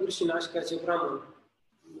एकच बुरशीनाशकाचे प्रमाण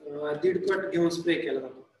 1.5 पट घेऊन स्प्रे केला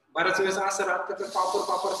जातो. बऱ्याच वेळेस असं राहतं की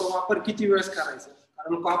कॉपरचा वापर किती वेळेस करायचा,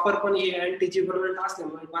 कारण कॉपर पण हे अँटीजिबरमेंट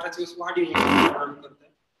असल्यामुळे बऱ्याच वेळेस वाढीव काम करतं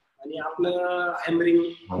आणि आपलं हॅमरिंग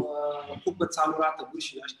खूपच चालू राहतं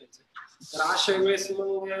बुरशीनाशकाचं. तर अशा वेळेस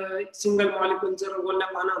मग सिंगल मॉलिक्यूल जर ओल्या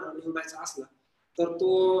पानावर निवडायचा असला तर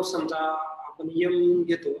तो समजा आपण M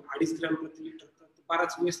घेतो 2.5 ग्रॅम प्रति लिटर, तर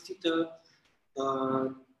बऱ्याच वेळेस तिथं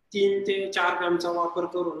 3 ते 4 ग्रॅमचा वापर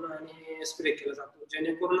करून आणि स्प्रे केला जातो,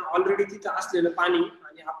 जेणेकरून ऑलरेडी तिथं असलेलं पाणी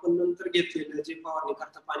आणि आपण नंतर घेतलेलं जे फवारणी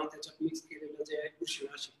करता पाणी त्याच्यात मिक्स केलेलं जे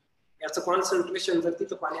बुरशीनाशक याचं कॉन्सन्ट्रेशन जर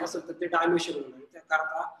तिथं पाणी असेल तर ते डायल्युशन होणार.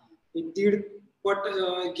 त्याकरता 1.5 पट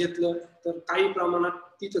घेतलं तर काही प्रमाणात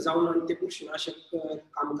तिथं जाऊन आणि ते बुरशीनाशक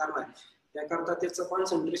काम करणार. त्याकरता त्याचं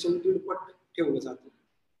कॉन्सन्ट्रेशन 1.5 पट ठेवलं जातं.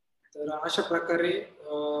 तर अशा प्रकारे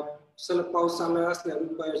सलग पाऊस चालू असल्यावर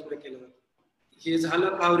उपाययोजना केल्या जातात. हे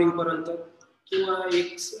झालं फ्लॉवरिंग पर्यंत किंवा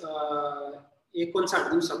 59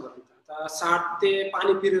 दिवसापर्यंत. आता 60 ते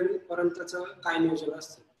पाणी फिरेपर्यंतचं काय नियोजन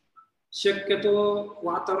असतं. शक्यतो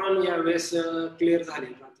वातावरण यावेळेस क्लिअर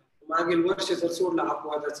झालेलं राहतं. मागील वर्ष जर सोडलं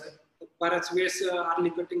अपवादाचं तर बऱ्याच वेळेस अर्ली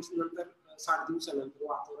कटिंग नंतर 60 दिवसानंतर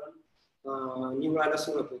वातावरण निवळायला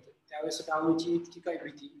सुरुवात होतं. त्यावेळेस डाऊनची इतकी काही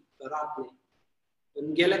भीती राहत नाही.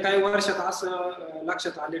 पण गेल्या काही वर्षात असं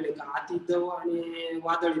लक्षात आलेलं आहे का अति दव आणि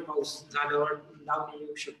वादळी पाऊस झाल्यावर डावणी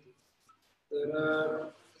येऊ शकते. तर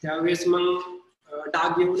त्यावेळेस मग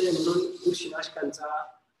डाग येऊ नये म्हणून बुरशीनाशकांचा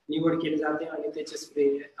निवड केली जाते आणि त्याचे स्प्रे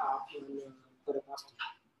आपण करत असतो.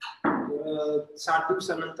 तर 60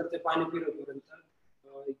 दिवसानंतर ते पाणी फिरेपर्यंत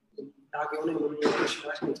डाग येऊ नये म्हणून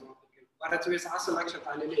बुरशीनाशकांचा वापर केला. बऱ्याच वेळेस असं लक्षात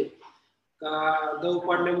आलेलं आहे का दव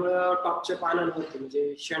पडल्यामुळं टॉपच्या पानांवरती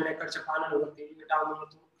म्हणजे शेंड्याकडच्या पानांवरती डाऊन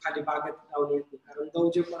येतो, खाली बागेत डाऊन येत नाही. कारण दव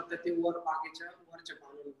जे पडतं ते वर बागेच्या वरच्या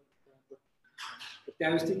पानांवर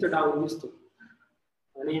त्यावेळेस तिथं डाऊन दिसतो.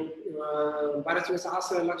 आणि बऱ्याच वेळेस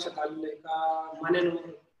असं लक्षात आलेलं आहे का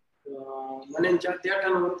मण्यांच्या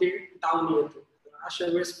देठांवरती डाऊन येतो. तर अशा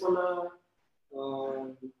वेळेस पण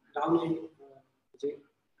डाऊन म्हणजे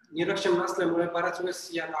निरीक्षण नसल्यामुळे बऱ्याच वेळेस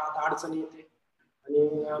या काळात अडचणी येते आणि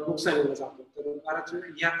नुकसानीला जातो. तर बऱ्याच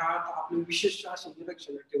वेळ या काळात आपली विशेष अशी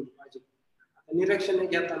निरीक्षण ठेवली पाहिजे. आता निरीक्षण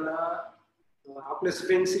घेताना आपलं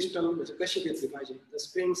स्प्रेइंग सिस्टम म्हणजे कशी घेतली पाहिजे. तर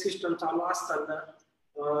स्प्रेइंग सिस्टम चालू असताना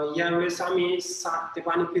यावेळेस आम्ही 60 ते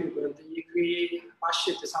पाणी फिरेपर्यंत एकरी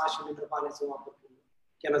 500 ते 600 लिटर पाण्याचा वापर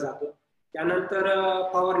केला जातो. त्यानंतर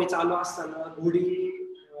फवारणी चालू असताना घोडी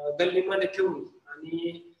गल्लीमध्ये ठेवून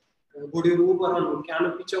आणि घोडीवर उभं राहून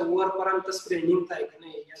कॅनोपीच्या वरपर्यंत स्प्रे निघताय का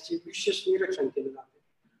नाही याचे विशेष निरीक्षण केलं जातं.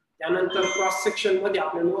 त्यानंतर क्रॉस सेक्शन मध्ये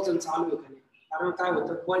आपलं नोजल चालू आहे का नाही. कारण काय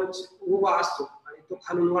होतं बंच उभा असतो आणि तो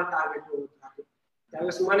खालून वर टार्गेट होत राहतो.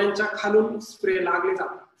 त्यावेळेस मण्यांच्या खालून स्प्रे लागले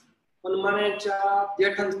जातात. पण मण्याच्या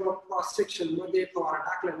देठांच्या क्रॉस सेक्शन मध्ये फवारा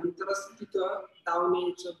टाकल्यानंतरच तिथं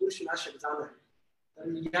डावणीचं बुरशीनाशक जाणार. तर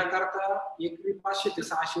याकरता एकरी 500 ते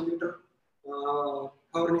 600 लिटर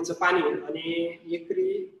फवारणीचं पाणी आणि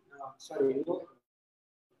एकरी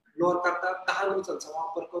लोअर करता 10 नोजलचा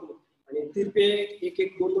वापर करून आणि तिरपे एक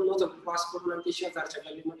 2 नोजल क्रॉस करून आणि शेजारच्या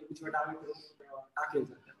गल्लीमध्ये उजव्या डावीकडून टाकले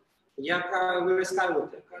जातात. या वेळेस काय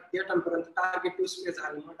होतं का देठांपर्यंत टार्गेट स्प्रे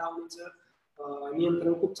झाल्यामुळे डावणीचं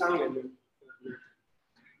नियंत्रण खूप चांगलं आहे.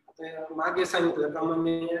 आता मागे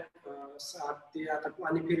सांगितल्याप्रमाणे 7 ते आता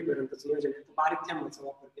पाणी फिरेपर्यंतच नियोजन आहे. बारीक थेंबाचा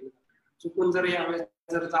वापर केला जातो. चुकून जर यावेळेस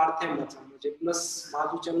जर जाड थेंबाचा म्हणजे प्लस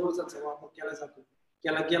बाजूच्या नोजलचा वापर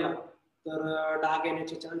केला गेला तर डाग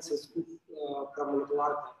येण्याचे चान्सेस खूप प्रमाणात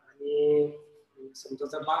वाढतात. आणि समजा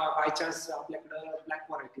जर बाय चान्स आपल्याकडे ब्लॅक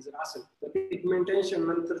व्हरायटी जर असेल तर पिगमेंटेशन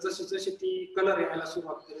नंतर जशी ती कलर यायला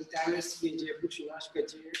सुरुवात करेल त्यावेळेस जे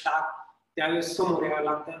बुरशीनाशकाचे डाग त्यावेळेस समोर यायला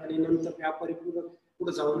लागतात आणि नंतर व्यापारी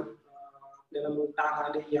पुढे जाऊन आपल्याला मग डाग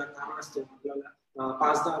आले या कारणास्तव आपल्याला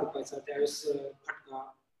 5-10 रुपयाचा त्यावेळेस फटका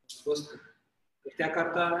बसतो. तर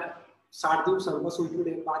त्याकरता 60 दिवसांपासून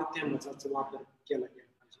पुढे बारीक थेंबाचा वापर केला गेला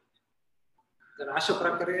पाहिजे. तर अशा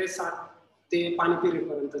प्रकारे 60 ते पाणी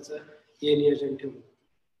फिरेपर्यंतच हे नियोजन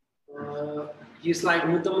ठेवलं. ही स्लाइड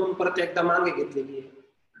मी तर म्हणून परत एकदा मागे घेतलेली आहे.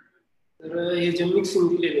 तर हे जे मिक्सिंग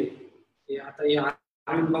दिलेले हे आता हे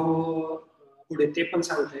अरविंद भाऊ पुढे ते पण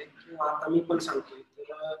सांगताय किंवा आता मी पण सांगतोय.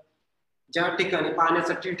 तर ज्या ठिकाणी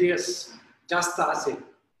पाण्याचा TDS जास्त असेल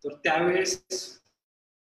तर त्यावेळेस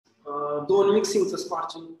 2 मिक्सिंगचं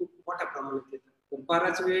स्कॉर्चिंग खूप मोठ्या प्रमाणात येतं. तर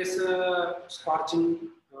बऱ्याच वेळेस स्कॉर्चिंग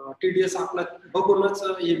TDS आपला बघूनच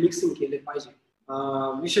हे मिक्सिंग केले पाहिजे.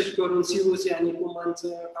 विशेष करून COC आणि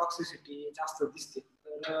कुमांचं टॉक्सिसिटी जास्त दिसते.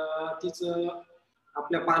 तर तिचं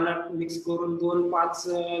आपल्या पाण्यात मिक्स करून 2-5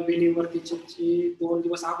 वेलीवरतीची 2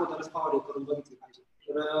 दिवस अगोदरच फवारणी करून बघितली पाहिजे.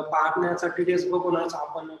 तर पाण्याचा TDS बघूनच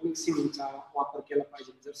आपण मिक्सिंगचा वापर केला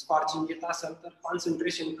पाहिजे. जर स्कॉर्चिंग येत असेल तर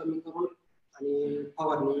कॉन्सन्ट्रेशन कमी करून आणि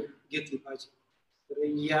फवारणी घेतली पाहिजे. तर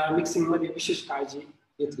या मिक्सिंग मध्ये विशेष काळजी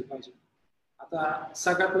घेतली पाहिजे. आता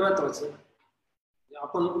सगळ्यात महत्वाचं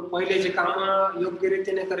आपण पहिले जे काम योग्य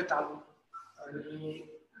रीतीने करत आलो आणि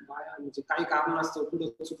म्हणजे काही कारणास्तव पुढे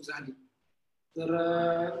चूक झाली तर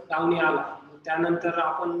डावणी आला त्यानंतर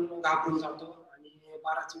आपण घाबरून जातो आणि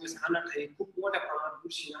बराच वेळेस अनाठ आहे खूप मोठ्या प्रमाणात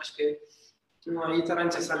बुरशीनाशके किंवा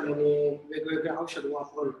इतरांच्या सल्ल्याने वेगवेगळे औषध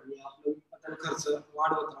वापरून आणि आपलं उत्पादन खर्च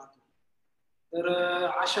वाढवत राहतो. तर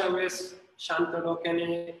अशा वेळेस शांत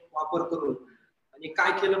डोक्याने वापर करून आणि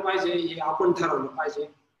काय केलं पाहिजे हे आपण ठरवलं पाहिजे.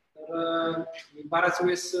 तर मी बऱ्याच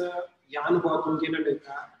वेळेस या अनुभवातून गेलेलो आहे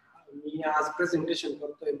का मी आज प्रेझेंटेशन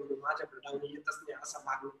करतोय म्हणून माझ्याकडे डावणी येतच नाही असा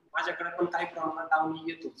भाग नाही. माझ्याकडे पण काही प्रमाणात डावणी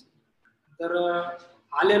येतोच. तर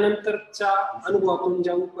आल्यानंतरच्या अनुभवातून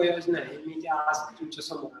ज्या उपाययोजना आहे मी त्या आज तुमच्या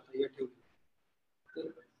समोर आता हे ठेवतो. तर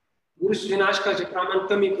बुरशीनाशकाचे प्रमाण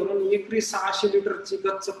कमी करून एकरी 600 लिटरची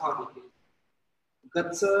गच्च फवारणी केली.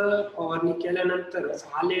 गच्च फवारणी केल्यानंतरच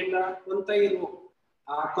आलेला कोणताही रोग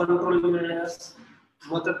कंट्रोल मिळण्यास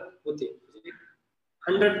मदत होते.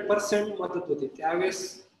 100% मदत होते.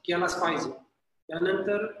 त्यावेळेस केलाच पाहिजे.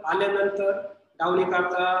 त्यानंतर आल्यानंतर डावणी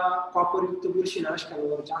करता कॉपरयुक्त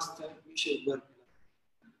बुरशीनाशकांवर जास्त विशेष भर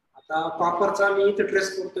केला. आता कॉपरचा मी इथे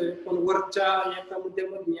ट्रेस करतोय पण वरच्या एका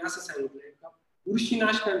मुद्द्यामध्ये मी असं सांगितलंय का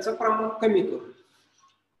बुरशीनाशकांचं प्रमाण कमी करू.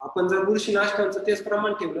 आपण जर बुरशीनाशकांचं तेच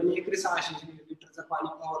प्रमाण ठेवलं आणि एकरी 600 लिटरचं पाणी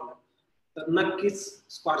फवारलं तर नक्कीच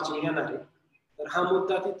स्कॉर्चिंग येणार आहे. तर हा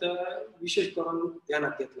मुद्दा तिथं विशेष करून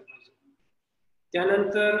ध्यानात घेतला पाहिजे.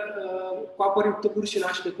 त्यानंतर कॉपरयुक्त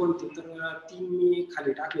बुरशीनाशके कोणती तर ती मी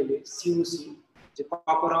खाली टाकलेली COC जे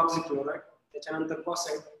कॉपर ऑक्सिक्लोराइड, त्याच्यानंतर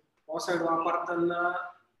पॉसाइड वापरताना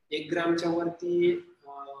 1 ग्रॅमच्या वरती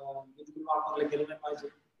बिलकुल वापरलं गेलं नाही पाहिजे,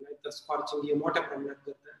 नाहीतर स्कॉर्चिंग हे मोठ्या प्रमाणात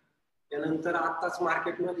करतं. त्यानंतर आताच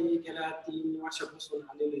मार्केटमध्ये गेल्या 3 वर्षापासून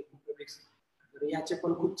आलेले प्रोडक्ट्स तर याचे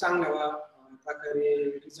पण खूप चांगल्या प्रकारे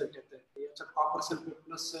रिझल्ट येतात. याच्यात कॉपर सल्फेट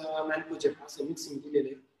प्लस मॅन्कोजेब असं मिक्सिंग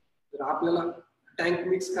दिलेले तर आपल्याला टँक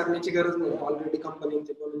मिक्स करण्याची गरज नाही. ऑलरेडी कंपनीने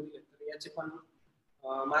ते बनवून दिले. तर याचे पण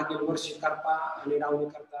मागील वर्षी करता आणि डावणी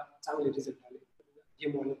करता चांगले रिझल्ट आले.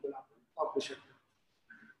 हे मॉलिक्यूल आपण वापरू शकतो.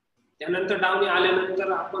 त्यानंतर डावणी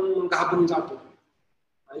आल्यानंतर आपण घाबरून जातो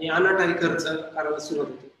आणि अनाठाई खर्च करायला सुरुवात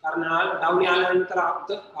होते. कारण डावणी आल्यानंतर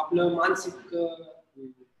आपलं मानसिक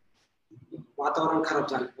वातावरण खराब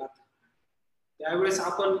झालं. त्यावेळेस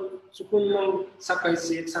आपण चुकून मग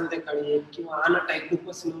सकाळी एक संध्याकाळी एक किंवा अनाठाई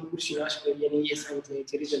खूपच बुरशीनाशक यांनी हे सांगितलं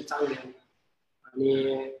याचे रिझल्ट चांगले आले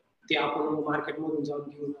आणि ते आपण मार्केटमधून जाऊन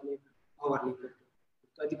घेऊन आणि फवारणी करतो.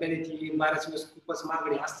 कधी कधी ती बऱ्याच वेळेस खूपच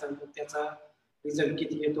मागणी असतात तर त्याचा रिझल्ट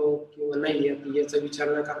किती येतो किंवा नाही येत याचा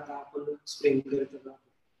विचार न करता आपण स्प्रे करत राहतो.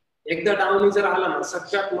 एकदा डावणी जर आला ना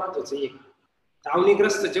सगळ्यात महत्वाचं एक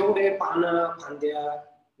डावणीग्रस्त जेवढे पानं फांद्या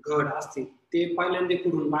घड असतील ते पहिल्यांदा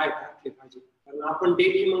कुठून बाहेर टाकले पाहिजे. कारण आपण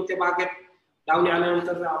डेली मग त्या बागेत डावणी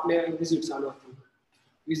आल्यानंतर आपले व्हिजिट चालू होते.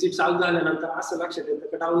 व्हिजिट चालू झाल्यानंतर असं लक्षात येतं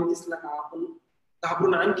की डावणी दिसला का आपण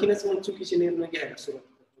घाबरून आणखीनच मग चुकीचे निर्णय घ्यायला सुरुवात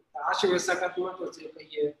करतो. तर अशा वेळेस सगळ्यात महत्वाचे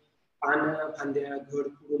काही पानं फांद्या घड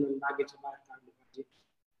कुडून बागेच्या बाहेर काढले पाहिजे.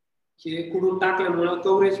 हे कुडून टाकल्यामुळे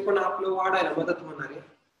कव्हरेज पण आपलं वाढायला मदत होणार आहे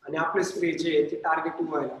आणि आपले स्प्रे जे आहे ते टार्गेट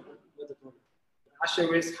व्हायला मदत होणार. अशा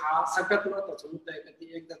वेळेस हा सगळ्यात महत्वाचा मुद्दा आहे की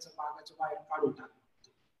ते एकदाच बागाच्या बाहेर काढून टाकले.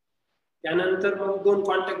 त्यानंतर मग 2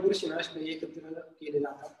 कॉन्टॅक्ट बुरशीनाशके एकत्र केले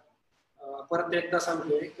जातात. परत एकदा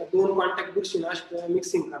सांगतोय की 2 कॉन्टॅक्ट बुरशीनाशक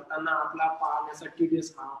मिक्सिंग करताना आपला पाण्याचा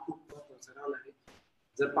TDS हा खूप महत्वाचा राहणार आहे.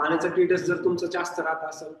 जर पाण्याचा TDS जर तुमचं जास्त राहत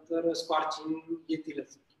असेल तर स्कॉर्चिंग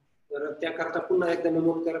येतीलच. तर त्याकरता पुन्हा एकदा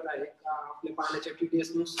नमूद करत आहे का आपल्या पाण्याच्या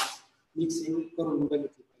TDS नुसार मिक्सिंग करून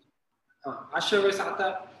बघितली पाहिजे. अशा वेळेस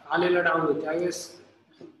आता आलेला डाऊन त्यावेळेस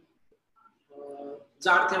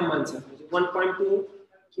जाड थेंबांचं म्हणजे 1.2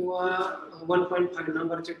 किंवा 1.5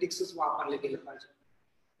 नंबरचे टिक्सच वापरले गेले पाहिजे.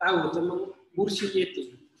 काय होतं मग बुरशी येते.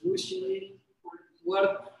 बुरशी वर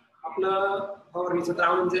आपलं फवारणीचं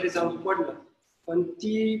द्रावण जरी जाऊन पडलं पण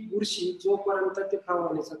ती बुरशी जोपर्यंत ते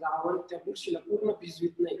फवारणीचं द्रावण त्या बुरशीला पूर्ण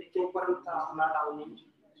भिजवित नाही तोपर्यंत आपला डावणी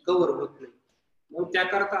कव्हर होत नाही. मग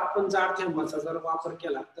त्याकरता आपण जाड थेंबाचा जर वापर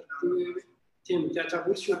केला तर ते थेंब त्याच्या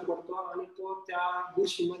बुरशीवर पडतो आणि तो त्या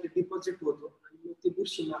बुरशीमध्ये डिपॉझिट होतो आणि मग ती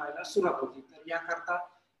बुरशी मारायला सुरुवात होते. तर याकरता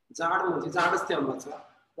जाड म्हणजे जाडच थेंबाचा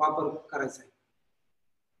वापर करायचा आहे.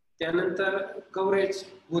 त्यानंतर कव्हरेज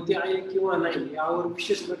होते आहे किंवा नाही यावर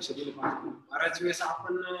विशेष लक्ष दिलं पाहिजे. बऱ्याच वेळेस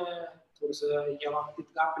आपण थोडस या बाबतीत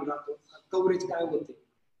गाफील राहतो. कव्हरेज काय होते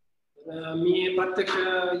तर मी प्रत्यक्ष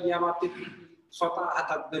या बाबतीत स्वतः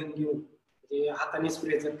हातात गन घेऊन म्हणजे हाताने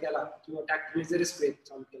स्प्रे जर केला किंवा ट्रॅक्टरने जरी स्प्रे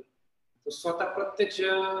चालू केला तर स्वतः प्रत्यक्ष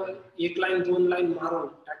 1 लाईन 2 लाईन मारून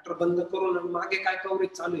ट्रॅक्टर बंद करून मागे काय कव्हरेज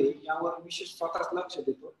चालू आहे यावर विशेष स्वतःच लक्ष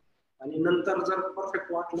देतो आणि नंतर जर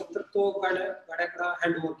परफेक्ट वाटलं तर तो गाड्याकडे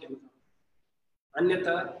हँडओव्हर केला जातो.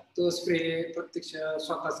 अन्यथा तो स्प्रे प्रत्यक्ष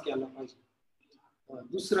स्वतःच केला पाहिजे.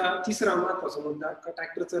 तिसरा महत्वाचा मुद्दा का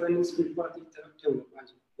ट्रॅक्टरचं रनिंग स्पीड परत इथं ठेवलं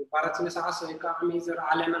पाहिजे. बराच वेळेस असं आहे का आम्ही जर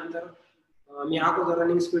आल्यानंतर मी अगोदर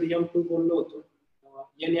रनिंग स्पीड M2 बोललो होतो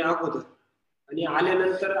याने अगोदर आणि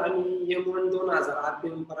आल्यानंतर आम्ही M1 2000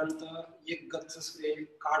 RPM पर्यंत एक गच्च स्प्रे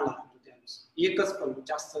काढला त्यावेळेस, एकच, पण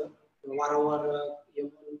जास्त वारंवार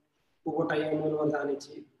M1 कुबोटा M1 वर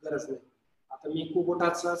जाण्याची गरज नाही. आता मी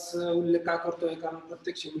कुबोटाचाच उल्लेख का करतोय, कारण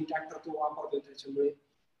प्रत्यक्ष मी ट्रॅक्टर तो वापरतोय, त्याच्यामुळे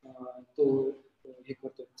तो हे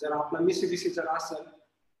करतो. जर आपला मिसीबीसी जर असेल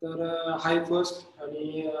तर हाय फर्स्ट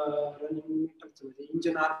आणि रनिंग मीटरचं म्हणजे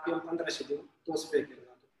इंजिन RPM 1500 देऊन तो स्प्रे केला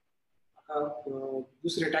जातो. आता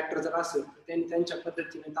दुसरे ट्रॅक्टर जर असेल तर त्यांनी त्यांच्या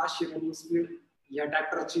पद्धतीने 1000 रनिंग स्पीड या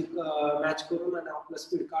ट्रॅक्टरची मॅच करून आणि आपलं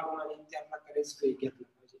स्पीड काढून आणि त्या प्रकारे स्प्रे घेतला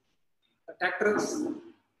पाहिजे. ट्रॅक्टर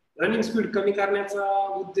रनिंग स्पीड कमी करण्याचा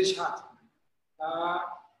उद्देश हाच,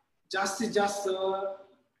 जास्तीत जास्त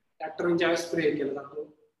ट्रॅक्टरने ज्यावेळेस स्प्रे केला जातो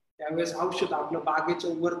त्यावेळेस औषध आपलं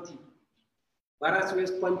बागेच्या वरती बऱ्याच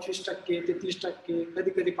वेळेस 25% ते 30%, कधी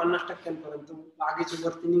कधी 50% बागेच्या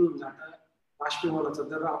वरती निघून जातं. बाष्पीभवनाचा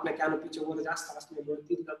दर आपल्या कॅनोपीच्या वर जास्त असल्यामुळे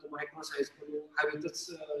तिथला तो मायक्रोसाइज करून हवेतच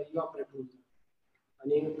इव्हॅपोरेट होऊन जातो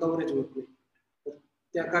आणि कव्हरेज होत नाही. तर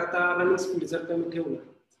त्याकरता रनिंग स्पीड जर कमी ठेवलं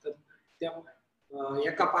तर त्या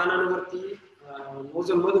एका पानांवरती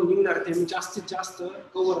नोझल मधून निघणार ते जास्तीत जास्त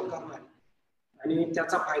कव्हर करणार आणि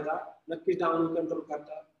त्याचा फायदा नक्कीच डाऊन कंट्रोल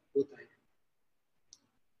करता होत आहे.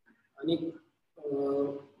 आणि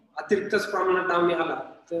अतिरिक्तच प्रमाणात डाऊन आला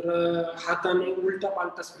तर हाताने उलटा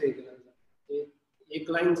पालटा स्प्रे केला जातो. एक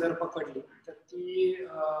लाईन जर पकडली तर ती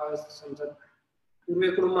समजा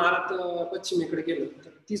पूर्वेकडून मारत पश्चिमेकडे गेलं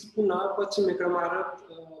तर तीच पुन्हा पश्चिमेकडे मारत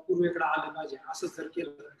पूर्वेकडे आलं पाहिजे. असं जर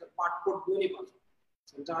केलं तर पाठपोट दोन्ही बाजू.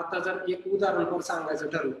 समजा आता जर एक उदाहरण सांगायचं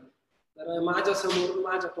ठरलं तर माझ्या समोर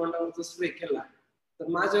माझ्या तोंडावरचा स्प्रे केला तर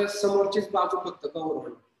माझ्या समोरचीच बाजू फक्त कव्हर होणार.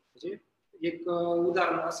 म्हणजे एक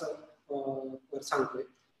उदाहरण असं सांगतोय,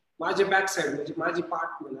 माझे बॅक साइड म्हणजे माझी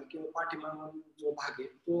पाठ म्हणा किंवा पाठीमागून जो भाग आहे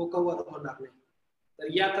तो कव्हर होणार नाही. तर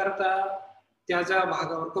याकरता त्या ज्या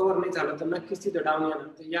भागावर कव्हर नाही झालं तर नक्कीच तिथे डाऊन येणार.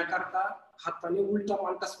 तर याकरता हाताने उलटा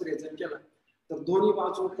पालटा स्प्रे जर केला तर दोन्ही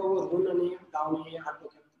बाजू कव्हर होऊन आणि डाऊन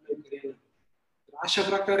आटोक्यात लवकर येणार. अशा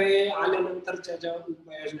प्रकारे आल्यानंतरच्या ज्या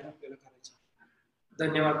उपाययोजना आपल्याला करायच्या.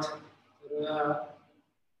 धन्यवाद.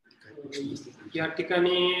 या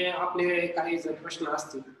ठिकाणी आपले काही जर प्रश्न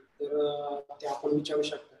असतील तर ते आपण विचारू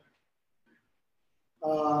शकता.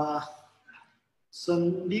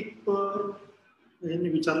 संदीप यांनी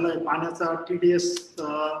विचारलंय, पाण्याचा TDS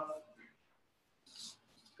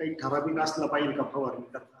काही ठराविक असला पाहिजे का फवारणी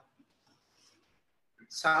करता?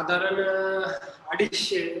 साधारण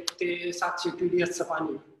 250 ते 700 TDSचं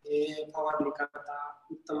पाणी हे फवारणी करता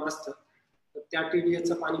उत्तम असतं. तर त्या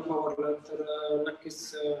TDSचं पाणी फवारलं तर नक्कीच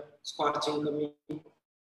स्कॉर्चिंग कमी.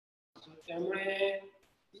 त्यामुळे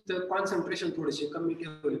इथं कॉन्सन्ट्रेशन थोडेसे कमी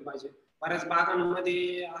ठेवले पाहिजे. बऱ्याच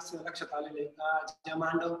बागांमध्ये असं लक्षात आलेलं आहे का ज्या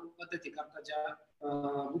मांडव पद्धती करता ज्या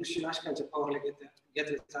बुरशीनाशकांच्या फवारल्या घेतल्या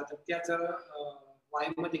जातात त्या जर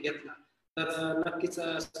वायूमध्ये घेतला तर नक्कीच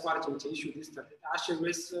स्कॉर्चिंगचे इश्यू दिसतात. अशा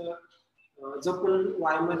वेळेस जपून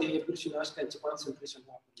वायूमध्ये बुरशीनाशकांचे कॉन्सन्ट्रेशन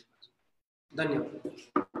वापरले पाहिजे. धन्यवाद.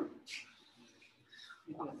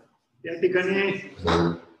 या ठिकाणी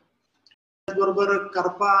त्याचबरोबर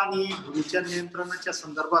करपा आणि धुळीच्या नियंत्रणाच्या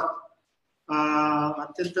संदर्भात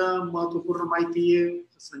अत्यंत महत्वपूर्ण माहिती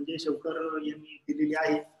संजय शेवकर यांनी दिलेली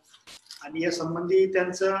आहे. आणि या संबंधी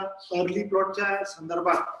त्यांचं अर्ली प्लॉटच्या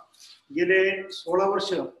संदर्भात गेले 16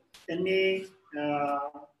 वर्ष त्यांनी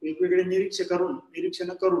वेगवेगळे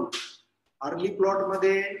निरीक्षण करून अर्ली प्लॉट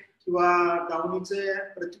मध्ये किंवा डाउनीचे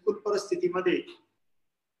प्रतिकूल परिस्थितीमध्ये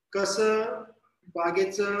कसं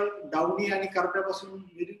बागेचं डाउनी आणि करप्यापासून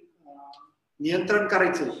नियंत्रण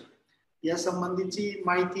करायचं या संबंधीची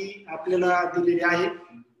माहिती आपल्याला दिलेली आहे.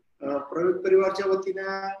 प्रयोग परिवारच्या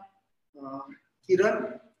वतीनं किरण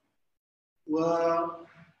व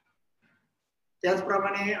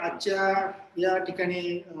त्याचप्रमाणे आजच्या या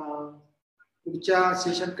ठिकाणी पुढच्या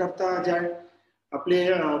सेशन करता ज्या आपले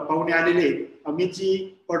पाहुणे आलेले अमितजी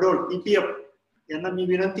पडोळ PPF यांना मी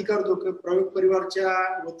विनंती करतो की प्रयोग परिवारच्या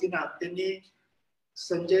वतीनं त्यांनी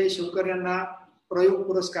संजय शेवकर यांना प्रयोग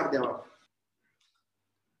पुरस्कार द्यावा.